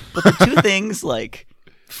 But the two things like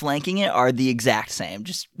flanking it are the exact same,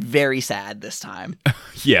 just very sad this time.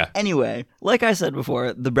 Yeah. Anyway, like I said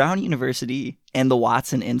before, the Brown University and the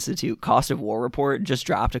Watson Institute Cost of War report just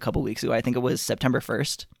dropped a couple weeks ago. I think it was September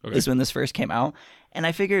 1st is when this first came out. And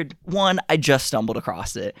I figured, one, I just stumbled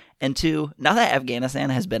across it. And two, now that Afghanistan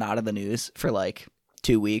has been out of the news for like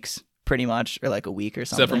 2 weeks, pretty much, or like a week or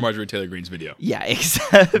something. Except for Marjorie Taylor Greene's video. Yeah,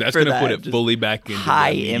 except That's for going to put that, it just fully back into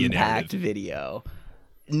high the media impact narrative. video.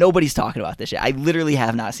 Nobody's talking about this shit. I literally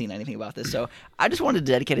have not seen anything about this. So I just wanted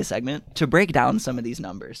to dedicate a segment to break down some of these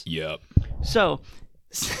numbers. Yep. So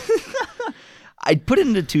I put it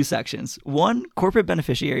into two sections. One, corporate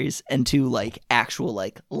beneficiaries, and two, like actual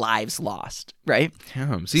like lives lost, right?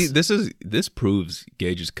 Damn. See, this proves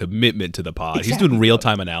Gage's commitment to the pod. He's Exactly. doing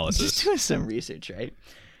real-time analysis. Just doing some research, right?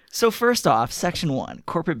 So first off, section 1,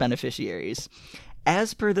 corporate beneficiaries.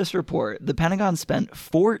 As per this report, the Pentagon spent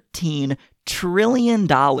 $14 trillion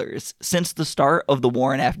since the start of the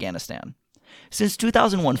war in Afghanistan. Since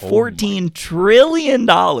 2001, $14 trillion.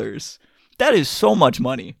 That is so much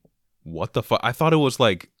money. What the fuck? I thought it was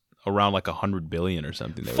like around like 100 billion or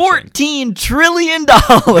something. They were saying. $14 trillion.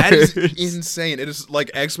 That is insane. It is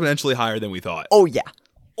like exponentially higher than we thought. Oh, yeah.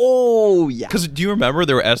 Oh, yeah. Because do you remember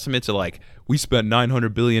there were estimates of like we spent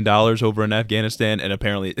 $900 billion over in Afghanistan, and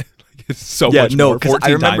apparently it's so much more.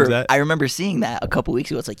 14 times that. I remember seeing that a couple weeks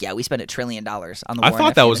ago. It's like, yeah, we spent $1 trillion on the war. I in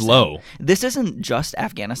thought that was Afghanistan. low. This isn't just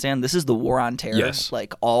Afghanistan. This is the war on terror. Yes.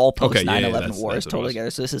 Like all post Okay, yeah, 9/11 that's wars what it totaled was. together.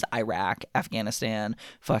 So this is Iraq, Afghanistan,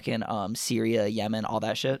 fucking Syria, Yemen, all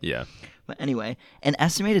that shit. Yeah. But anyway, an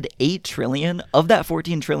estimated $8 trillion of that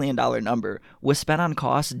 $14 trillion number was spent on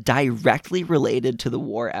costs directly related to the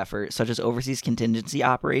war effort, such as overseas contingency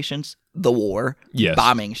operations, the war, Yes.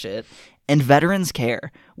 bombing shit, and veterans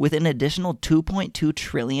care, with an additional $2.2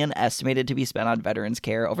 trillion estimated to be spent on veterans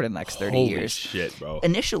care over the next 30 Holy years. shit, bro.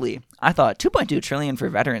 Initially, I thought $2.2 trillion for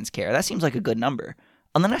veterans care. That seems like a good number.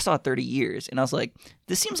 And then I saw 30 years, and I was like,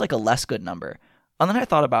 this seems like a less good number. And then I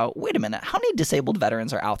thought about, wait a minute, how many disabled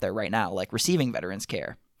veterans are out there right now, like receiving veterans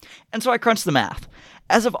care? And so I crunched the math.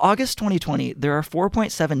 As of August 2020, there are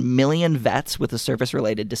 4.7 million vets with a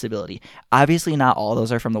service-related disability. Obviously, not all of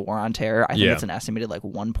those are from the War on Terror. I think it's an estimated like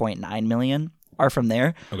 1.9 million are from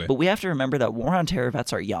there. Okay. But we have to remember that War on Terror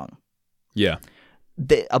vets are young. Yeah.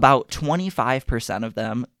 About 25% of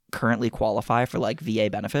them currently qualify for like VA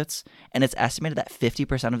benefits, and it's estimated that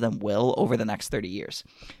 50% of them will over the next 30 years.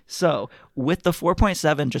 So with the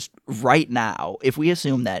 4.7 just right now, if we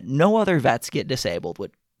assume that no other vets get disabled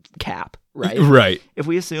with cap, right? Right. If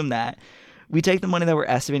we assume that, we take the money that we're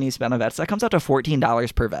estimating to spend on vets, that comes out to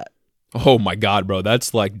 $14 per vet. Oh my God, bro.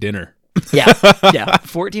 That's like dinner. Yeah.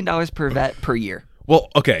 $14 per vet per year. Well,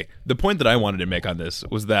 okay. The point that I wanted to make on this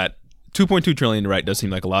was that 2.2 trillion, right, does seem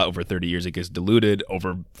like a lot over 30 years. It gets diluted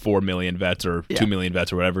over 4 million vets or 2 million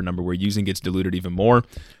vets or whatever number we're using gets diluted even more.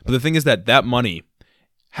 But the thing is that money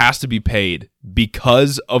has to be paid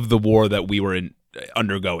because of the war that we were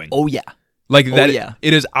undergoing. Oh, yeah. Like that,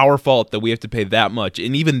 it is our fault that we have to pay that much.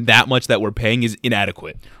 And even that much that we're paying is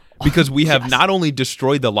inadequate. Because we have not only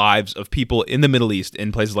destroyed the lives of people in the Middle East,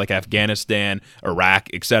 in places like Afghanistan, Iraq,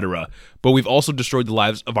 etc., but we've also destroyed the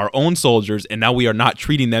lives of our own soldiers, and now we are not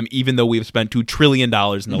treating them, even though we've spent $2 trillion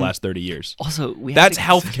in the last 30 years. Also, that's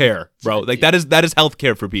healthcare, bro. Like that is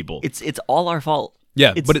healthcare for people. It's all our fault.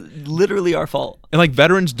 Yeah, it's but literally our fault. And like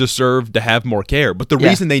veterans deserve to have more care, but the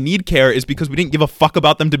reason they need care is because we didn't give a fuck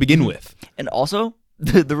about them to begin with. And also,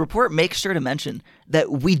 the report makes sure to mention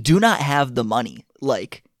that we do not have the money,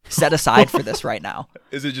 like, set aside for this right now.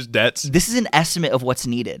 Is it just debts? This is an estimate of what's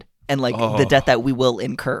needed and like the debt that we will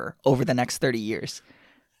incur over the next 30 years.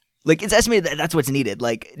 Like it's estimated that that's what's needed,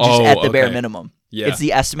 like just at the bare minimum. Yeah. It's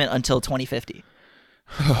the estimate until 2050.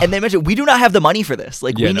 And they mentioned we do not have the money for this.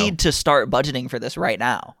 Like we need to start budgeting for this right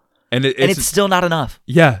now. And it's still not enough.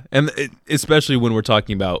 Yeah, and especially when we're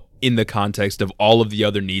talking about in the context of all of the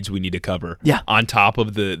other needs we need to cover. Yeah. On top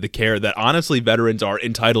of the care that honestly veterans are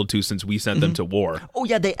entitled to since we sent them to war. Oh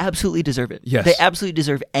yeah, they absolutely deserve it. Yes. They absolutely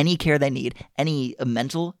deserve any care they need, any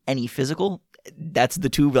mental, any physical. That's the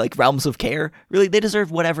two like realms of care. Really, they deserve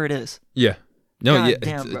whatever it is. Yeah. No, God yeah.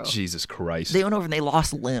 damn, bro. Jesus Christ. They went over and they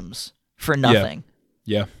lost limbs for nothing.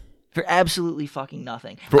 Yeah. For absolutely fucking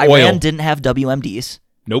nothing. For Iran oil. didn't have WMDs.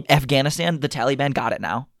 Nope. Afghanistan, the Taliban got it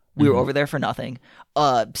now. We were over there for nothing.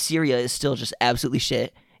 Syria is still just absolutely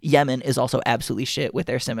shit. Yemen is also absolutely shit with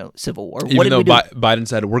their civil war. Even though Biden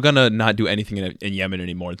said, we're going to not do anything in Yemen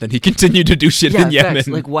anymore, then he continued to do shit in Yemen.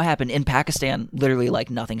 Like what happened in Pakistan, literally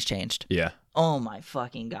like nothing's changed. Yeah. Oh my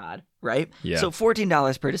fucking God, right? Yeah. So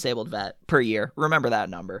 $14 per disabled vet per year. Remember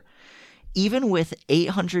that number. Even with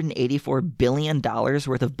 $884 billion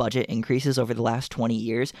worth of budget increases over the last 20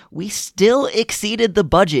 years, we still exceeded the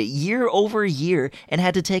budget year over year and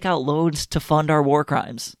had to take out loans to fund our war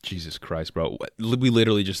crimes. Jesus Christ, bro. We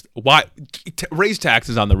literally just raise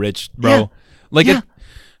taxes on the rich, bro. Yeah.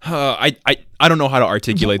 I don't know how to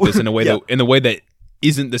articulate this in a way that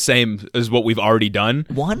isn't the same as what we've already done.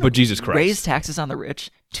 One, but Jesus Christ. Raise taxes on the rich.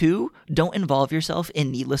 Two, don't involve yourself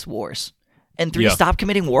in needless wars. And three, stop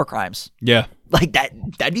committing war crimes. Yeah. Like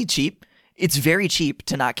that'd be cheap. It's very cheap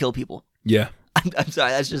to not kill people. Yeah. I'm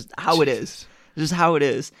sorry, that's just how it is. It's just how it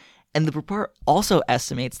is. And the report also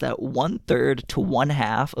estimates that 1/3 to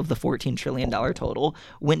 1/2 of the $14 trillion total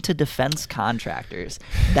went to defense contractors.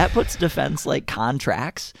 That puts defense like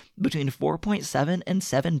contracts between $4.7 and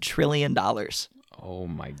 $7 trillion. Oh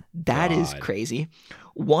my God. That is crazy.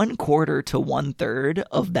 1/4 to 1/3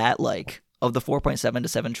 of that of the $4.7 to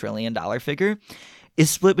 $7 trillion figure is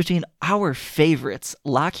split between our favorites,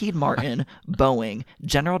 Lockheed Martin, Boeing,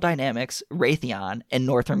 General Dynamics, Raytheon, and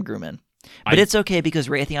Northrop Grumman. But it's okay because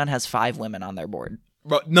Raytheon has 5 women on their board.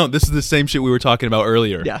 Bro, no, this is the same shit we were talking about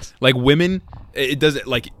earlier. Yes. Like women, it doesn't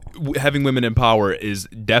having women in power is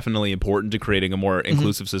definitely important to creating a more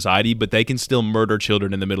inclusive society, but they can still murder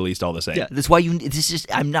children in the Middle East all the same. Yeah, that's why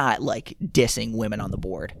I'm not dissing women on the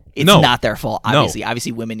board. It's not their fault, obviously.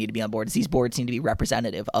 Obviously, women need to be on boards. These boards need to be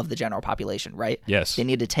representative of the general population, right? Yes. They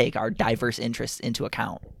need to take our diverse interests into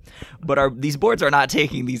account. But these boards are not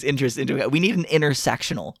taking these interests into account. We need an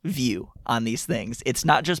intersectional view on these things. It's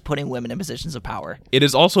not just putting women in positions of power. It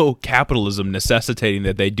is also capitalism necessitating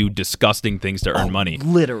that they do disgusting things to earn money.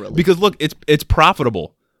 Literally. Because look, it's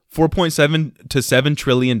profitable. $4.7 to $7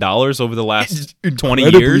 trillion over the last 20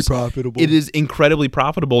 years. Profitable. It is incredibly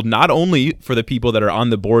profitable, not only for the people that are on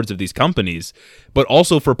the boards of these companies, but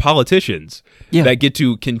also for politicians that get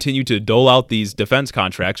to continue to dole out these defense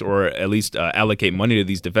contracts, or at least allocate money to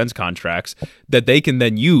these defense contracts that they can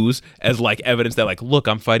then use as evidence that look,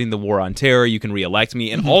 I'm fighting the war on terror. You can reelect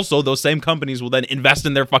me, and also those same companies will then invest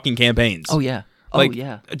in their fucking campaigns. Oh yeah. Like,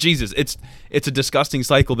 yeah. Jesus, it's a disgusting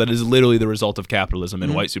cycle that is literally the result of capitalism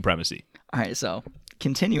and white supremacy. All right, so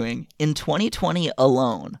continuing. In 2020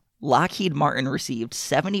 alone, Lockheed Martin received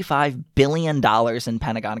 $75 billion in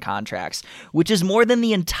Pentagon contracts, which is more than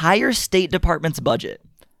the entire State Department's budget.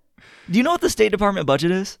 Do you know what the State Department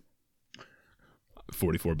budget is?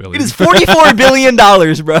 $44 billion. It is $44 billion,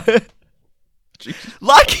 bro.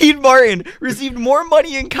 Lockheed Martin received more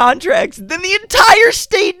money in contracts than the entire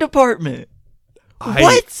State Department.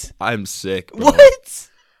 What? I'm sick, bro. What?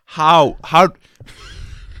 How?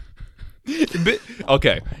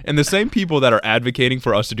 Okay, and the same people that are advocating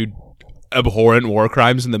for us to do abhorrent war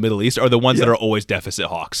crimes in the Middle East are the ones that are always deficit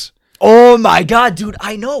hawks. Oh my God, dude.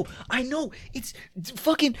 I know. It's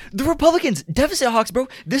fucking the Republicans. Deficit hawks, bro.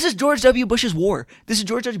 This is George W. Bush's war. This is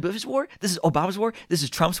George W. Bush's war. This is Obama's war. This is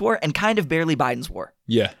Trump's war, and kind of barely Biden's war.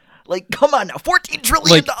 Yeah. Like, come on now. $14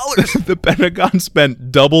 trillion. The Pentagon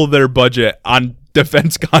spent double their budget on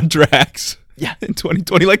defense contracts. Yeah. In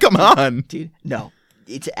 2020. Like, come on. Dude, no.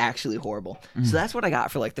 It's actually horrible. So that's what I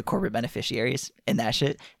got for like the corporate beneficiaries and that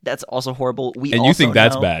shit. That's also horrible. And you think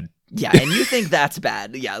that's bad? Yeah, and you think that's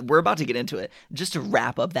bad. Yeah, we're about to get into it. Just to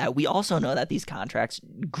wrap up that, we also know that these contracts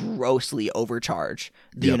grossly overcharge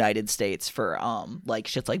the United States for like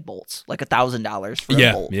shits like bolts, like $1,000 for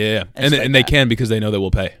a bolt. Yeah. And they can because they know that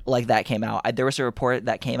we'll pay. Like that came out. There was a report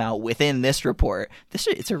that came out within this report.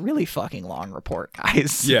 It's a really fucking long report,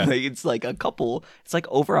 guys. Yeah. Like, it's like it's like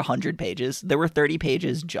over 100 pages. There were 30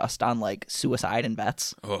 pages just on like suicide and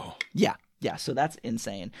vets. Oh. Yeah. Yeah, so that's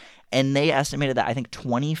insane. And they estimated that I think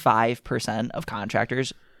 25% of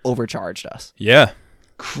contractors overcharged us. Yeah.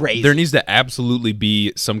 Crazy. There needs to absolutely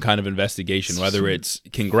be some kind of investigation, whether it's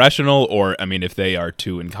congressional or, I mean, if they are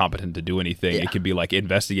too incompetent to do anything, it could be like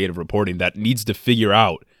investigative reporting that needs to figure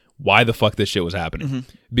out why the fuck this shit was happening.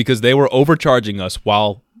 Because they were overcharging us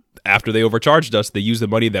while... After they overcharged us, they used the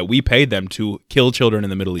money that we paid them to kill children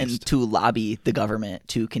in the Middle East. And to lobby the government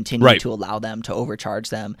to continue to allow them to overcharge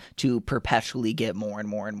them to perpetually get more and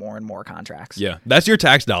more and more and more contracts. Yeah, that's your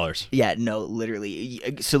tax dollars. Yeah, no, literally.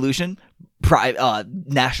 Solution,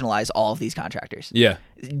 nationalize all of these contractors. Yeah.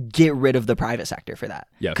 Get rid of the private sector for that.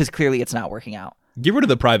 Yeah. Because clearly it's not working out. Get rid of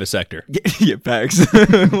the private sector. Yeah, facts.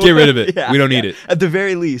 Get rid of it. We don't need it. At the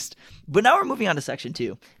very least. But now we're moving on to section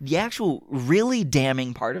 2, the actual really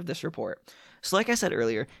damning part of this report. So like I said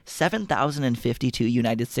earlier, 7,052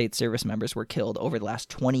 United States service members were killed over the last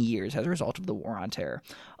 20 years as a result of the war on terror.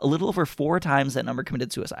 A little over 4 times that number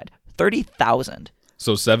committed suicide. 30,000.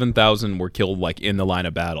 So 7,000 were killed like in the line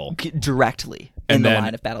of battle. Directly and in the then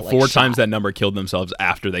line of battle. Like 4 shot. times that number killed themselves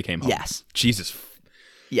after they came home. Yes. Jesus.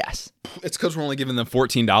 Yes. It's because we're only giving them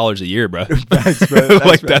 $14 a year, bro. That's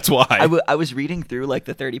right. That's why. I was reading through like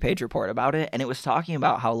the 30-page report about it, and it was talking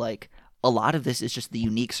about how like a lot of this is just the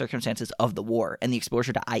unique circumstances of the war and the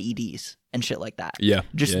exposure to IEDs and shit like that. Yeah.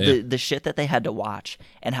 Just the shit that they had to watch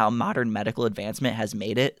and how modern medical advancement has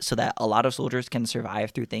made it so that a lot of soldiers can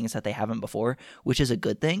survive through things that they haven't before, which is a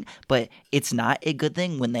good thing. But it's not a good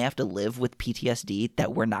thing when they have to live with PTSD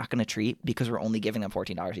that we're not going to treat because we're only giving them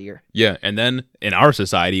 $14 a year. Yeah. And then in our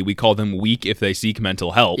society, we call them weak if they seek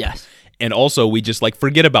mental help. Yes. And also, we just like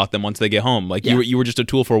forget about them once they get home. Like you were just a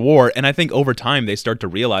tool for war. And I think over time they start to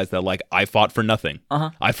realize that like I fought for nothing.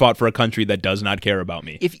 I fought for a country that does not care about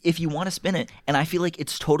me. If you want to spin it, and I feel like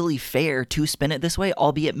it's totally fair to spin it this way,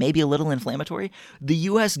 albeit maybe a little inflammatory, the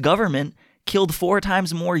U.S. government killed 4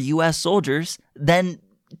 times more U.S. soldiers than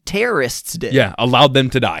terrorists did. Yeah, allowed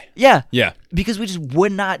them to die. Yeah. Yeah. Because we just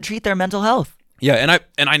would not treat their mental health. Yeah,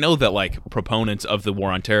 and I know that like proponents of the war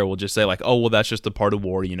on terror will just say like, oh well, that's just a part of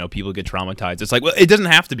war. You know, people get traumatized. It's like, well, it doesn't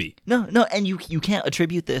have to be. No, and you can't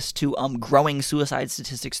attribute this to growing suicide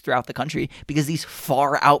statistics throughout the country because these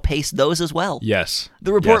far outpace those as well. Yes,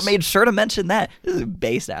 the report made sure to mention that. This is a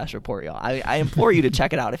based ass report, y'all. I implore you to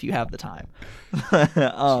check it out if you have the time.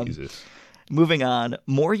 Jesus. Moving on,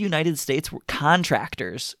 more United States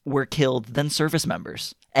contractors were killed than service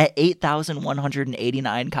members at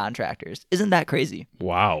 8,189 contractors. Isn't that crazy?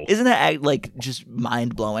 Wow. Isn't that like just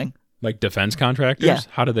mind blowing? Like defense contractors? Yeah.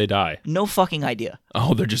 How did they die? No fucking idea.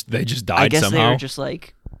 Oh, they just died I guess somehow? they were just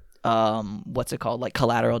like, what's it called? Like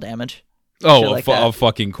collateral damage. Oh, like of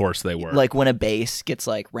fucking course they were. Like when a base gets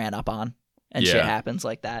like ran up on. And shit happens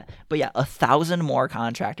like that. But yeah, 1,000 more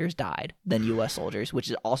contractors died than U.S. soldiers, which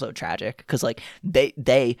is also tragic because like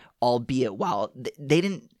they albeit while they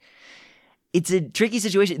didn't, it's a tricky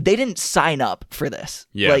situation. They didn't sign up for this.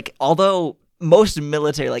 Yeah. Like although most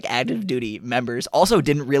military like active duty members also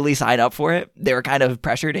didn't really sign up for it, they were kind of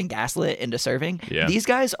pressured and gaslit into serving. Yeah. These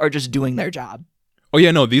guys are just doing their job. Oh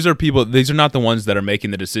yeah, no, these are people. These are not the ones that are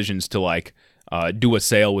making the decisions to like do a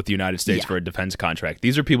sale with the United States Yeah. for a defense contract.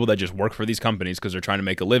 These are people that just work for these companies because they're trying to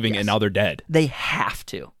make a living, and now they're dead. They have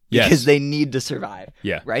to. Yes. Because they need to survive.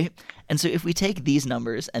 Yeah. Right? And so if we take these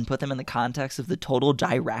numbers and put them in the context of the total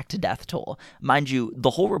direct death toll, mind you, the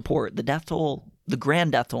whole report, the death toll, the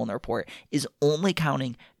grand death toll in the report is only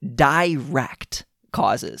counting direct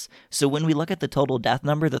causes. So when we look at the total death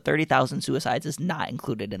number, the 30,000 suicides is not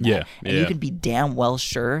included in that. Yeah, And you can be damn well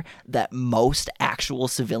sure that most actual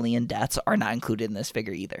civilian deaths are not included in this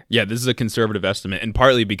figure either. Yeah, this is a conservative estimate, and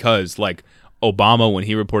partly because, like, Obama, when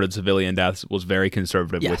he reported civilian deaths, was very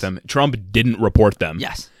conservative with Yes. them. Trump didn't report them.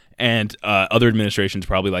 Yes. And other administrations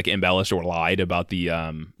probably like embellished or lied about the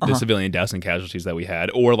civilian deaths and casualties that we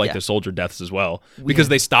had, or like Yeah. the soldier deaths as well, because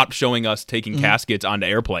they stopped showing us taking caskets onto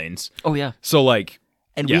airplanes. Oh, yeah. So like,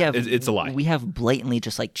 And yeah, we have it's a lie. We have blatantly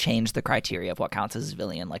just like changed the criteria of what counts as a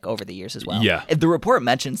civilian like over the years as well. Yeah. And the report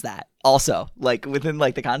mentions that also, like within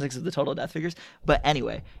like the context of the total death figures. But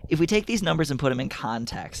anyway, if we take these numbers and put them in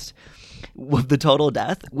context with the total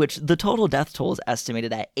death, which the total death toll is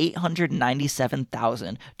estimated at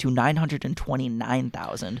 897,000 to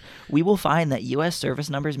 929,000, we will find that U.S.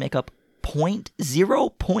 service numbers make up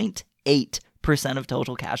 0.8% of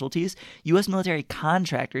total casualties. U.S. military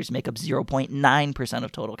contractors make up 0.9%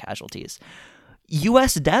 of total casualties.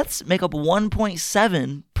 U.S. deaths make up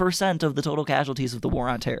 1.7% of the total casualties of the war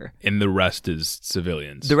on terror. and the rest is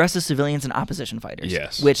civilians. The rest is civilians and opposition fighters,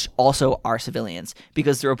 Yes. which also are civilians,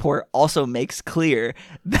 because the report also makes clear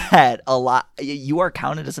that you are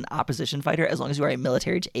counted as an opposition fighter as long as you are a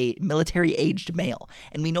military-aged male.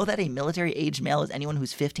 And we know that a military-aged male is anyone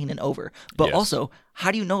who's 15 and over. But Yes. also,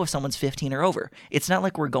 how do you know if someone's 15 or over? It's not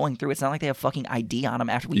like we're going through. It's not like they have fucking ID on them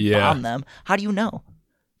after we Yeah. bomb them. How do you know?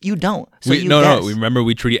 You don't. So we, you no, guess. we remember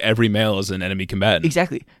we treat every male as an enemy combatant.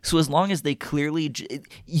 Exactly. So as long as they clearly,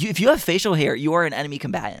 if you have facial hair, you are an enemy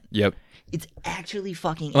combatant. Yep. It's actually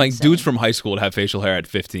fucking Like insane. dudes from high school would have facial hair at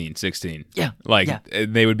 15, 16. Yeah. Like Yeah.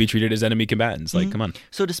 they would be treated as enemy combatants. Like, come on.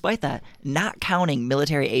 So despite that, not counting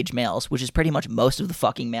military-age males, which is pretty much most of the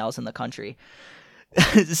fucking males in the country,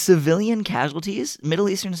 civilian casualties, Middle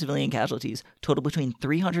Eastern civilian casualties, total between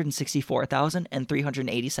 364,000 and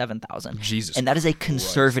 387,000. Jesus And that is a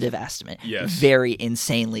conservative estimate. Yes. Very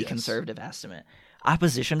insanely conservative estimate.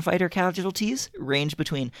 Opposition fighter casualties range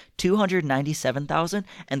between 297,000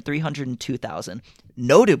 and 302,000.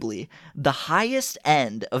 Notably, the highest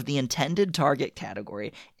end of the intended target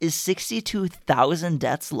category is 62,000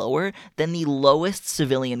 deaths lower than the lowest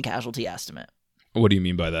civilian casualty estimate. What do you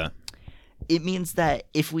mean by that? It means that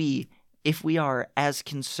if we are as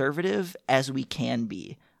conservative as we can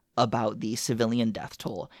be about the civilian death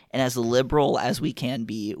toll and as liberal as we can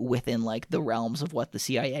be within like the realms of what the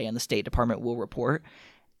CIA and the State Department will report,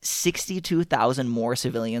 62,000 more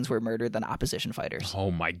civilians were murdered than opposition fighters.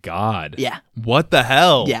 Oh my God. Yeah. What the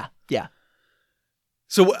hell? Yeah.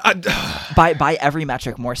 So By every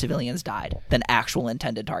metric, more civilians died than actual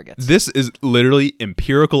intended targets. this is literally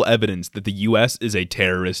empirical evidence that the U.S. is a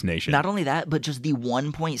terrorist nation. Not only that, but just the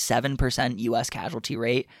 1.7% U.S. casualty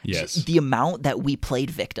rate. Yes. The amount that we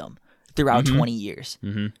played victim throughout 20 years.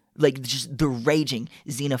 Mm-hmm. Like, just the raging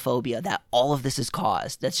xenophobia that all of this has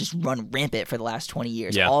caused. That's just run rampant for the last 20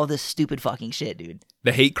 years. Yeah. All this stupid fucking shit, dude.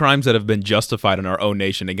 The hate crimes that have been justified in our own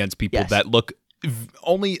nation against people Yes. that look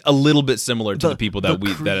only a little bit similar to the people that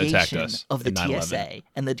the attacked creation us of the in 9/11. TSA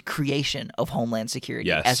and the creation of Homeland Security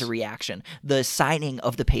Yes. as a reaction, the signing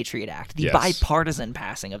of the Patriot Act, the Yes. bipartisan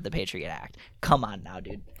passing of the Patriot Act. Come on now,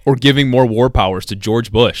 dude. Or giving more war powers to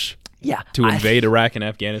George Bush Yeah, to invade Iraq and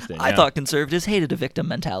Afghanistan. I Yeah. thought conservatives hated a victim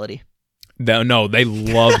mentality. No, they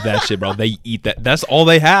love that shit, bro. They eat that. That's all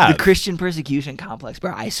they have. The Christian persecution complex,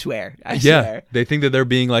 bro. I swear. I yeah, swear. they think that they're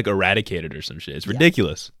being like eradicated or some shit. It's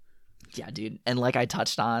ridiculous. Yeah, dude. And like I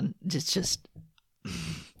touched on, just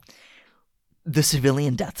the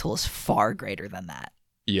civilian death toll is far greater than that.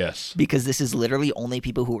 Yes. Because this is literally only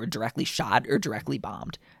people who were directly shot or directly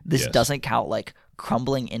bombed. This Yes. doesn't count like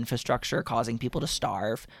crumbling infrastructure causing people to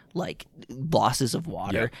starve, like losses of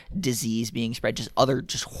water, disease being spread, just other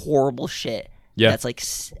just horrible shit. Yeah. That's like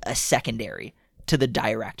a secondary to the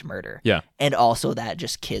direct murder. Yeah. And also that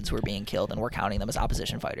just kids were being killed and we're counting them as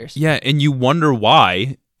opposition fighters. Yeah, and you wonder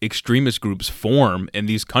why extremist groups form in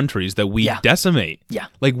these countries that we decimate. Yeah.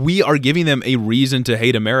 Like, we are giving them a reason to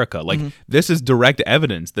hate America. Like, this is direct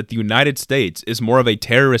evidence that the United States is more of a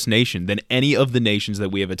terrorist nation than any of the nations that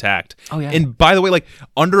we have attacked. Oh, yeah. And by the way, like,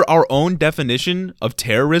 under our own definition of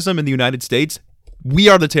terrorism in the United States, we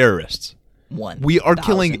are the terrorists. We are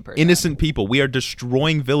killing 1,000%. innocent people. We are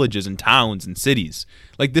destroying villages and towns and cities.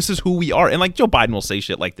 Like, this is who we are. And, like, Joe Biden will say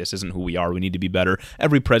shit like, this isn't who we are. We need to be better.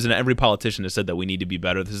 Every president, every politician has said that we need to be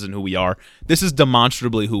better. This isn't who we are. This is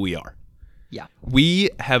demonstrably who we are. Yeah. We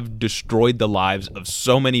have destroyed the lives of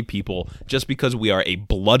so many people just because we are a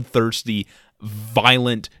bloodthirsty,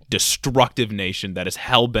 violent, destructive nation that is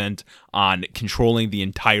hell-bent on controlling the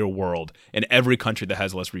entire world and every country that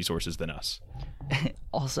has less resources than us.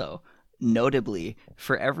 Also, notably,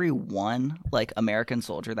 for every one like American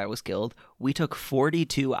soldier that was killed, we took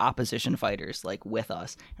 42 opposition fighters like with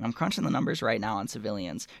us. And I'm crunching the numbers right now on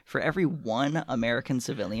civilians. For every one American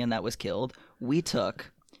civilian that was killed, we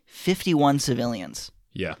took 51 civilians.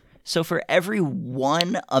 Yeah. So for every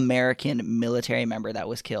one American military member that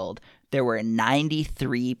was killed, there were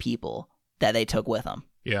 93 people that they took with them.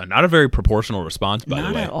 Yeah, not a very proportional response, by the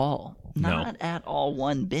way. Not at all. No. Not at all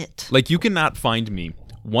one bit. Like, you cannot find me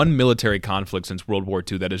one military conflict since World War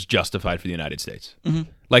II that is justified for the United States. Mm-hmm.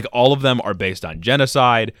 Like, all of them are based on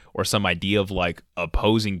genocide or some idea of, like,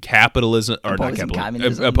 opposing capitalism, or not Opposing capitalism,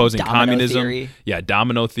 communism, opposing domino communism. theory. Yeah,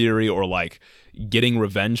 domino theory, or, like, getting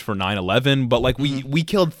revenge for 9/11. But, like, Mm-hmm. we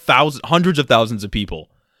killed hundreds of thousands of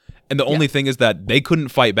people. And the only thing is that they couldn't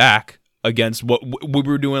fight back against what we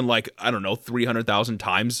were doing, like, I don't know, 300,000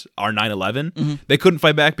 times our 9/11. Mm-hmm. They couldn't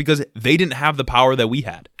fight back because they didn't have the power that we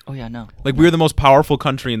had. Oh, yeah, no. Like, we're the most powerful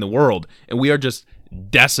country in the world, and we are just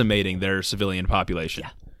decimating their civilian population.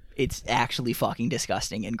 Yeah. It's actually fucking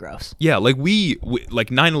disgusting and gross. Yeah, like we like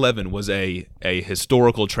 9/11 was a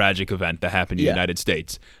historical tragic event that happened in the United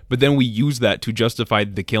States, but then we used that to justify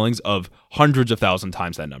the killings of hundreds of thousands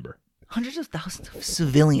times that number. Hundreds of thousands of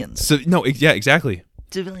civilians. So no, yeah, exactly.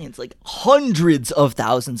 Civilians, like hundreds of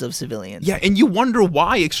thousands of civilians. Yeah, and you wonder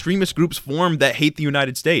why extremist groups form that hate the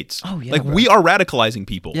United States. Oh, yeah, like, bro. we are radicalizing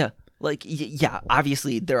people. Yeah. Like, yeah,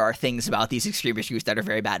 obviously there are things about these extremist groups that are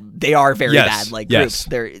very bad. They are very Yes, bad, like yes. groups.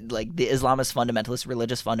 They're like the Islamist fundamentalist,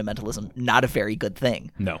 religious fundamentalism, not a very good thing.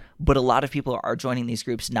 No. But a lot of people are joining these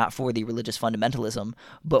groups not for the religious fundamentalism,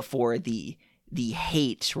 but for the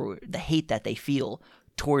hate, or the hate that they feel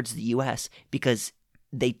towards the U.S. because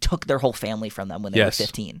they took their whole family from them when they were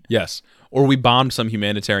 15. Yes. Or we bombed some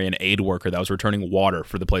humanitarian aid worker that was returning water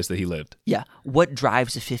for the place that he lived. Yeah. What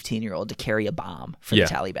drives a 15-year-old to carry a bomb for Yeah.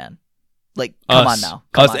 the Taliban? Like, come on now.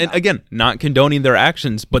 And again, not condoning their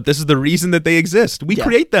actions, but this is the reason that they exist. We Yeah.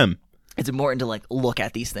 create them. It's important to like look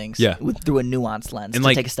at these things through a nuanced lens And, to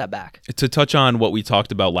like, take a step back. To touch on what we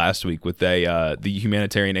talked about last week with the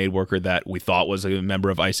humanitarian aid worker that we thought was a member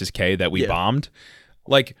of ISIS-K that we bombed,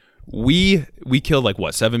 like, we killed, like,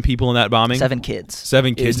 what, 7 people in that bombing? 7 kids.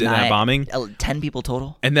 7 It kids was in that bombing. 10 people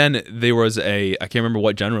total. And then there was I can't remember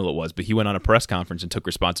what general it was, but he went on a press conference and took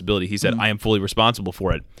responsibility. He said, I am fully responsible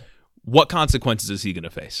for it. What consequences is he going to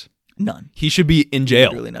face? None. He should be in jail.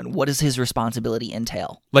 Literally none. What does his responsibility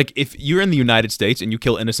entail? Like, if you're in the United States and you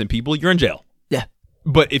kill innocent people, you're in jail. Yeah.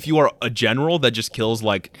 But if you are a general that just kills,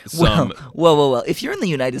 like, some... Well. If you're in the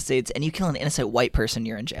United States and you kill an innocent white person,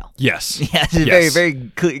 you're in jail. Yes. Yeah, it's a very, very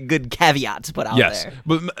good caveat to put out there.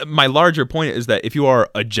 But my larger point is that if you are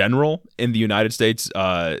a general in the United States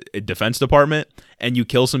Defense Department and you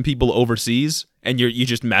kill some people overseas and you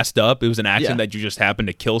just messed up, it was an accident that you just happened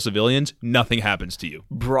to kill civilians, nothing happens to you.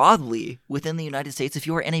 Broadly, within the United States, if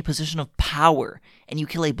you are in a position of power and you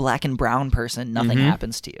kill a black and brown person, nothing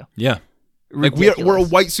happens to you. Yeah. Like, we're a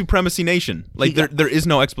white supremacy nation. Like, there is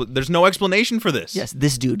no there's no explanation for this. Yes,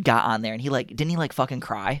 this dude got on there and didn't he fucking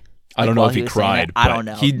cry? I don't know if he cried. I don't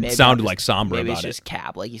know. He Maybe sounded like somber maybe about it's it. just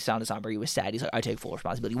cap. Like, he sounded somber. He was sad. He's like, I take full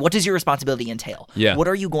responsibility. What does your responsibility entail? Yeah. What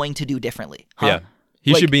are you going to do differently? Huh? Yeah.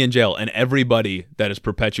 He should be in jail, and everybody that has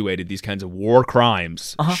perpetuated these kinds of war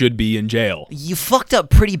crimes should be in jail. You fucked up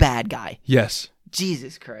pretty bad, guy. Yes.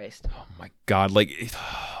 Jesus Christ. Oh my God! Like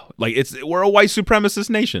we're a white supremacist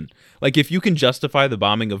nation. Like, if you can justify the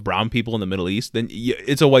bombing of brown people in the Middle East, then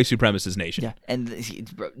it's a white supremacist nation. Yeah, and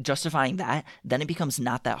justifying that, then it becomes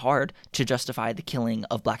not that hard to justify the killing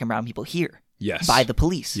of black and brown people here. Yes. By the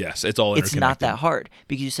police. Yes, it's all It's not interconnected. that hard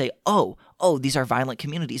because you say, oh, these are violent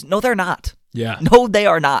communities. No, they're not. Yeah. No, they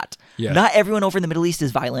are not. Yeah. Not everyone over in the Middle East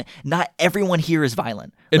is violent. Not everyone here is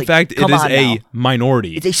violent. In Like, fact, it come is on a now.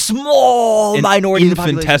 minority. It's a small minority of the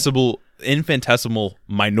population. Infinitesimal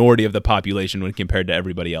minority of the population when compared to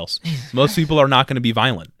everybody else. Most people are not going to be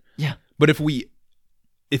violent. Yeah. But if we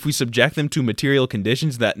subject them to material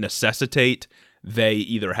conditions that necessitate they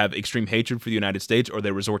either have extreme hatred for the United States or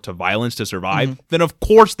they resort to violence to survive, then of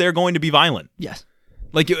course they're going to be violent. Yes.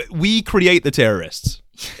 Like, we create the terrorists.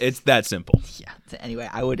 It's that simple. Yeah. Anyway,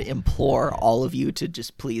 I would implore all of you to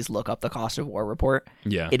just please look up the cost of war report.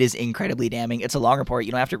 Yeah. It is incredibly damning. It's a long report.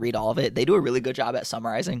 You don't have to read all of it. They do a really good job at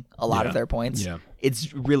summarizing a lot of their points. Yeah.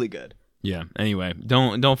 It's really good. Yeah. Anyway,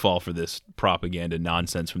 don't fall for this propaganda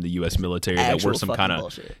nonsense from the U.S. military that Actual we're some fucking kind of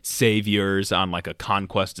bullshit. saviors on like a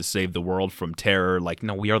conquest to save the world from terror. Like,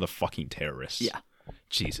 no, we are the fucking terrorists. Yeah.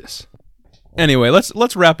 Jesus. Anyway,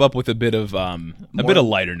 let's wrap up with a bit of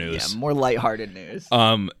lighter news. Yeah, more lighthearted news.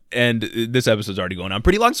 And this episode's already going on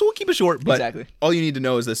pretty long, so we'll keep it short. But Exactly. all you need to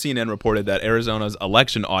know is that CNN reported that Arizona's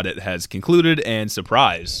election audit has concluded, and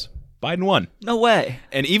surprise, Biden won. No way.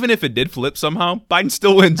 And even if it did flip somehow, Biden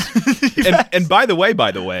still wins. And by the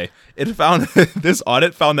way, it found this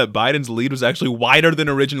audit found that Biden's lead was actually wider than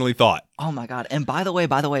originally thought. Oh my God. And by the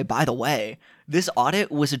way, this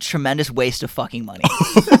audit was a tremendous waste of fucking money.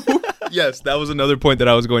 Yes, that was another point that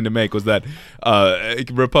I was going to make, was that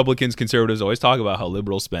Republicans, conservatives always talk about how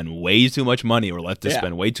liberals spend way too much money, or leftists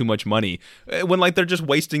spend way too much money, when like they're just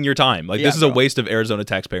wasting your time. Like, this is a waste of Arizona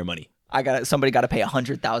taxpayer money. Somebody got to pay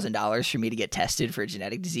 $100,000 for me to get tested for a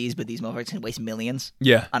genetic disease, but these motherfuckers can waste millions.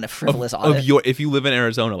 Yeah, on a frivolous audit. If you live in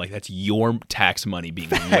Arizona, like, that's your tax money being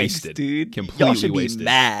wasted, dude. Completely Y'all should wasted. Be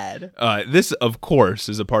mad. This, of course,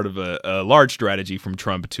 is a part of a large strategy from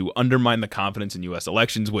Trump to undermine the confidence in U.S.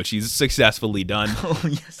 elections, which he's successfully done. Oh,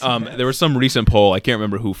 yes, there was some recent poll, I can't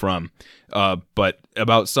remember who from, but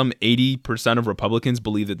about some 80% of Republicans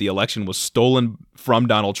believe that the election was stolen from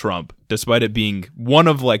Donald Trump, despite it being one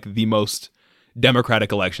of like the most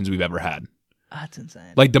democratic elections we've ever had. That's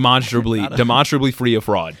insane. Like, demonstrably free of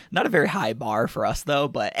fraud. Not a very high bar for us though,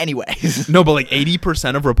 but anyways. No, but like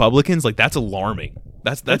 80% of Republicans, like, that's alarming.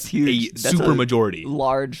 That's huge. A That's super a majority.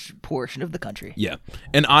 Large portion of the country. Yeah.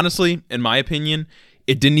 And honestly, in my opinion,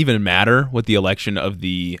 it didn't even matter what the election of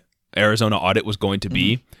the Arizona audit was going to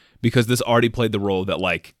be, because this already played the role that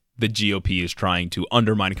like the GOP is trying to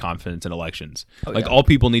undermine confidence in elections. All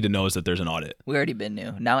people need to know is that there's an audit. We already been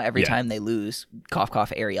new. Now every time they lose, cough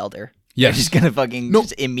cough Ari Elder. Yes. They're just gonna fucking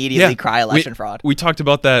just immediately cry election fraud. We talked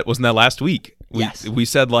about that, wasn't that last week? Yes. We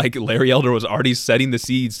said like Larry Elder was already setting the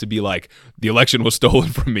seeds to be like, the election was stolen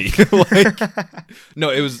from me. Like, no,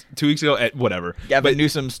 it was 2 weeks ago. Whatever. Gavin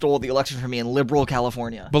Newsom stole the election from me in liberal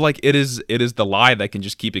California. But like, it is the lie that can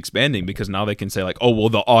just keep expanding, because now they can say like, oh well,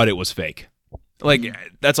 the audit was fake. Like,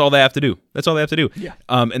 that's all they have to do. Yeah.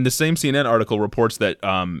 And the same CNN article reports that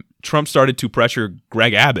Trump started to pressure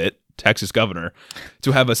Greg Abbott, Texas governor,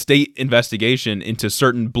 to have a state investigation into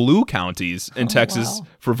certain blue counties in Texas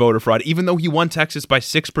for voter fraud, even though he won Texas by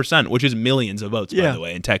 6%, which is millions of votes, by the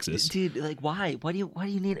way, in Texas. Dude, like, why? Why do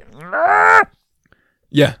you need it?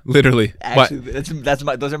 Yeah, literally. Actually,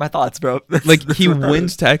 those are my thoughts, bro. Like, he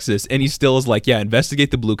wins Texas, and he still is like, yeah, investigate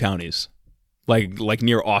the blue counties. Like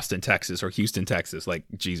near Austin, Texas, or Houston, Texas. Like,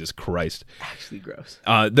 Jesus Christ. Actually gross.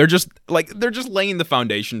 They're just laying the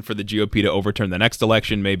foundation for the GOP to overturn the next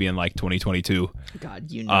election, maybe in like 2022. God,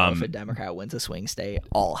 if a Democrat wins a swing state,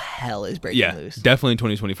 all hell is breaking loose. Definitely in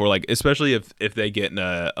 2024. Like, especially if they get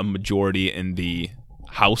a majority in the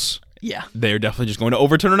House. Yeah. They're definitely just going to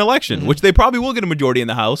overturn an election, which they probably will get a majority in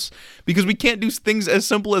the House, because we can't do things as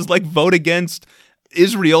simple as like vote against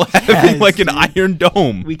Israel having like an Iron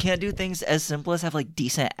Dome. We can't do things as simple as have like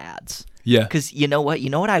decent ads. Yeah. Because you know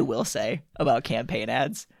what I will say about campaign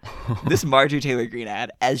ads? This Marjorie Taylor Greene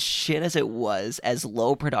ad, as shit as it was, as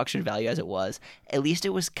low production value as it was, at least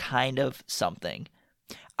it was kind of something.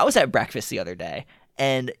 I was at breakfast the other day,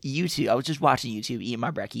 and YouTube, I was just watching YouTube, eating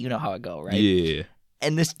my brekkie. You know how it go, right? Yeah.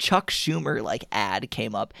 And this Chuck Schumer like ad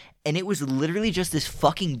came up, and it was literally just this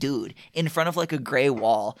fucking dude in front of like a gray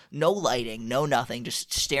wall, no lighting, no nothing,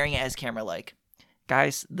 just staring at his camera like,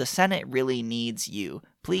 guys, the Senate really needs you.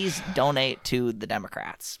 Please donate to the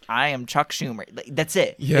Democrats. I am Chuck Schumer. That's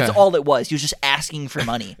it. Yeah. That's all it was. He was just asking for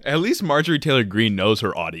money. At least Marjorie Taylor Greene knows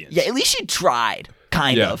her audience. Yeah, at least she tried,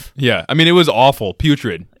 kind of. Yeah. I mean, it was awful,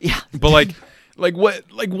 putrid. Yeah. But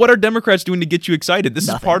what are Democrats doing to get you excited? This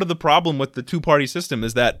Nothing. is part of the problem with the two-party system,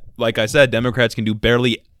 is that, like I said, Democrats can do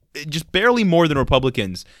barely more than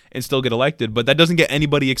Republicans and still get elected, but that doesn't get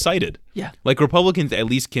anybody excited. Yeah. Like, Republicans at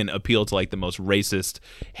least can appeal to like the most racist,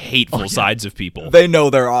 hateful sides of people. They know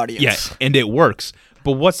their audience. Yeah, and it works.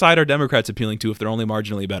 But what side are Democrats appealing to if they're only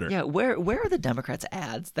marginally better? Yeah, where are the Democrats'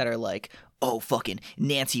 ads that are like, oh, fucking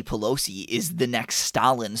Nancy Pelosi is the next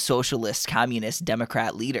Stalin, socialist, communist,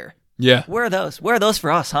 Democrat leader? Yeah. Where are those? Where are those for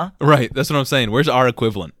us, huh? Right. That's what I'm saying. Where's our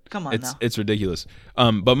equivalent? Come on now. It's ridiculous.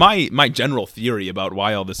 But my general theory about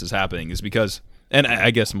why all this is happening is because, and I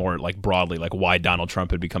guess more like broadly, like why Donald Trump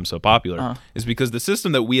had become so popular, is because the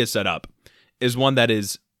system that we have set up is one that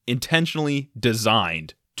is intentionally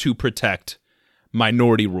designed to protect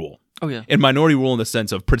minority rule. Oh, yeah. And minority rule in the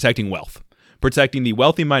sense of protecting wealth. Protecting the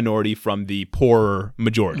wealthy minority from the poorer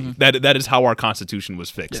majority. That is how our Constitution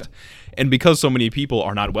was fixed. Yeah. And because so many people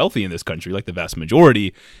are not wealthy in this country, like the vast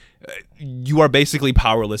majority, you are basically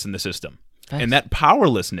powerless in the system. Thanks. And that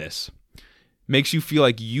powerlessness makes you feel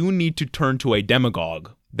like you need to turn to a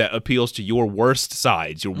demagogue that appeals to your worst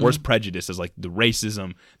sides, your worst prejudices, like the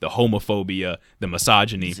racism, the homophobia, the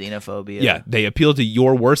misogyny. Xenophobia. Yeah, they appeal to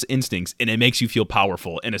your worst instincts, and it makes you feel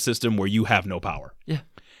powerful in a system where you have no power. Yeah.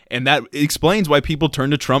 And that explains why people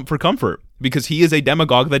turn to Trump for comfort, because he is a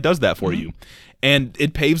demagogue that does that for you. And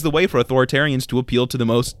it paves the way for authoritarians to appeal to the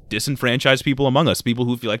most disenfranchised people among us, people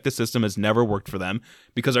who feel like the system has never worked for them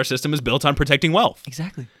because our system is built on protecting wealth.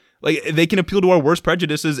 Exactly. Like, they can appeal to our worst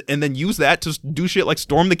prejudices and then use that to do shit like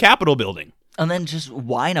storm the Capitol building. And then just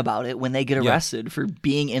whine about it when they get arrested for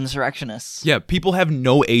being insurrectionists. Yeah, people have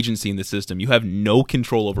no agency in the system. You have no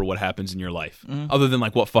control over what happens in your life, other than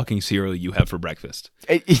like what fucking cereal you have for breakfast.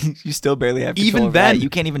 You still barely have control Even over then, that. You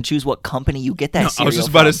can't even choose what company you get that cereal I was just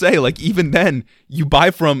about from. to say, like, even then, you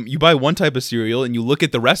buy one type of cereal and you look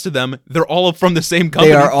at the rest of them, they're all from the same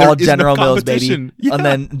company. They are all There is General no Mills, baby. competition. Yeah. And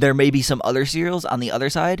then there may be some other cereals on the other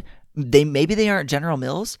side. Maybe they aren't General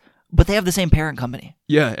Mills, but they have the same parent company.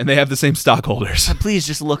 Yeah, and they have the same stockholders. Please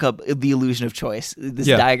just look up The Illusion of Choice. This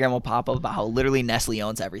diagram will pop up about how literally Nestle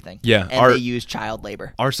owns everything. Yeah, and they use child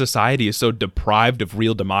labor. Our society is so deprived of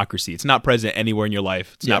real democracy. It's not present anywhere in your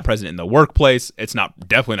life. It's not present in the workplace. It's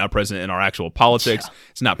definitely not present in our actual politics. Yeah.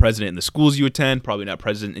 It's not present in the schools you attend. Probably not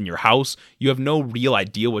present in your house. You have no real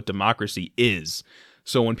idea what democracy is.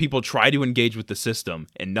 So when people try to engage with the system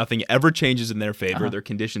and nothing ever changes in their favor, their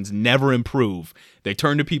conditions never improve, they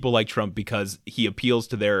turn to people like Trump because he appeals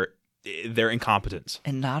to their incompetence.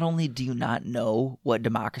 And not only do you not know what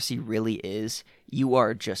democracy really is, you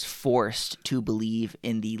are just forced to believe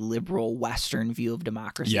in the liberal Western view of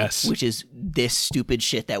democracy, which is this stupid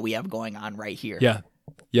shit that we have going on right here. Yeah.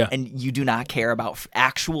 Yeah. And you do not care about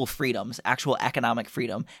actual freedoms, actual economic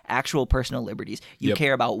freedom, actual personal liberties. You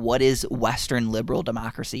care about what is Western liberal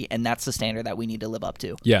democracy, and that's the standard that we need to live up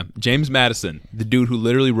to. Yeah. James Madison, the dude who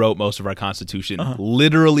literally wrote most of our Constitution,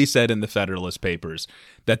 literally said in the Federalist Papers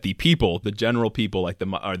that the people, the general people, like the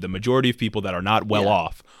majority of people that are not well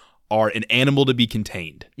off, are an animal to be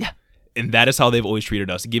contained. Yeah. And that is how they've always treated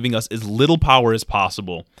us, giving us as little power as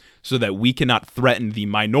possible so that we cannot threaten the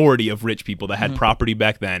minority of rich people that had property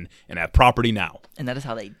back then and have property now. And that is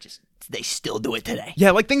how they still do it today.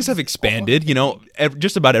 Yeah, like things have expanded, you know,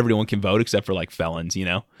 just about everyone can vote except for like felons, you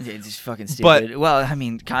know. It's just fucking stupid. But, well, I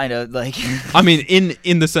mean, kind of like I mean,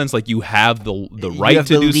 in the sense like you have the right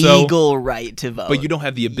to do so. You have the legal right to vote. But you don't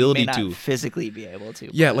have the ability to. You may not to physically be able to.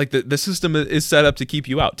 Yeah, like the system is set up to keep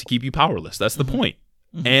you out, to keep you powerless. That's the point.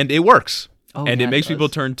 And it works. And it makes people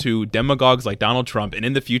turn to demagogues like Donald Trump, and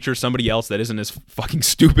in the future, somebody else that isn't as fucking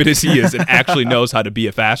stupid as he is and actually knows how to be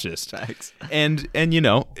a fascist. Thanks. And you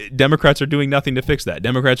know, Democrats are doing nothing to fix that.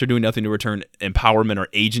 Democrats are doing nothing to return empowerment or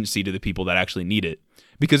agency to the people that actually need it.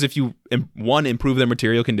 Because if you, one, improve their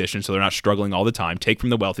material conditions so they're not struggling all the time, take from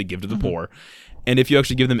the wealthy, give to the poor, and if you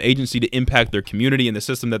actually give them agency to impact their community and the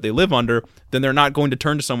system that they live under, then they're not going to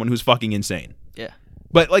turn to someone who's fucking insane. Yeah.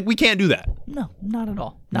 But, like, we can't do that. No, not at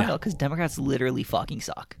all. Not at all, because Democrats literally fucking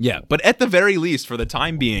suck. Yeah, but at the very least, for the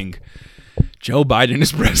time being, Joe Biden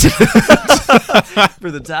is president.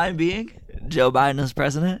 For the time being, Joe Biden is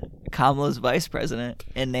president, Kamala's vice president,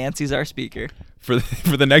 and Nancy's our speaker. For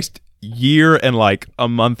the next year and, like, a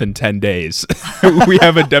month and 10 days, we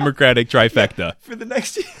have a Democratic trifecta. For the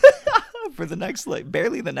next, like,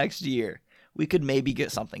 barely the next year, we could maybe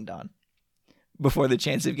get something done before the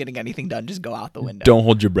chance of getting anything done just go out the window. Don't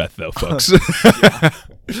hold your breath, though, folks.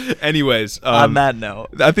 Anyways. On that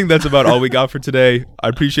note. I think that's about all we got for today. I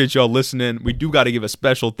appreciate y'all listening. We do got to give a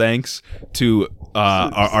special thanks to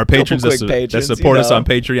our patrons that support us on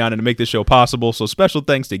Patreon and to make this show possible. So special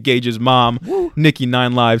thanks to Gage's mom, Nikki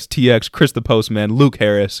 9 Lives, TX, Chris the Postman, Luke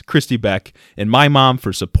Harris, Christy Beck, and my mom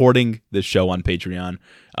for supporting this show on Patreon.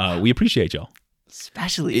 We appreciate y'all.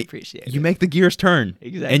 Especially appreciate it. You make the gears turn.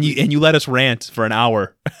 Exactly. And you let us rant for an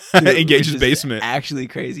hour in Gage's basement. Actually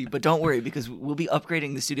crazy. But don't worry, because we'll be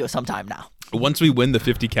upgrading the studio sometime now. Once we win the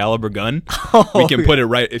 50 caliber gun, we can put it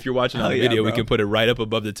right, if you're watching on the video, we can put it right up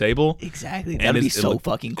above the table. Exactly. That'd be so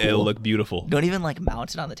fucking cool. It'll look beautiful. Don't even like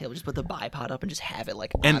mount it on the table. Just put the bipod up and just have it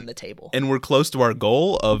like on the table. And we're close to our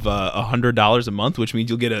goal of $100 a month, which means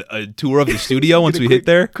you'll get a tour of the studio once we hit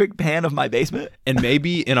there. Quick pan of my basement. And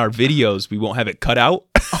maybe in our videos, we won't have it cut out.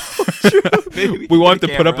 Maybe we want to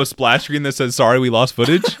put up a splash screen that says, sorry, we lost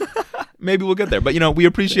footage. Maybe we'll get there. But, you know, we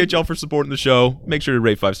appreciate y'all for supporting the show. Make sure to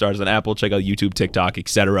rate 5 stars on Apple. Check out YouTube, TikTok,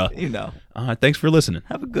 etc. You know. Thanks for listening.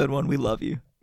 Have a good one. We love you.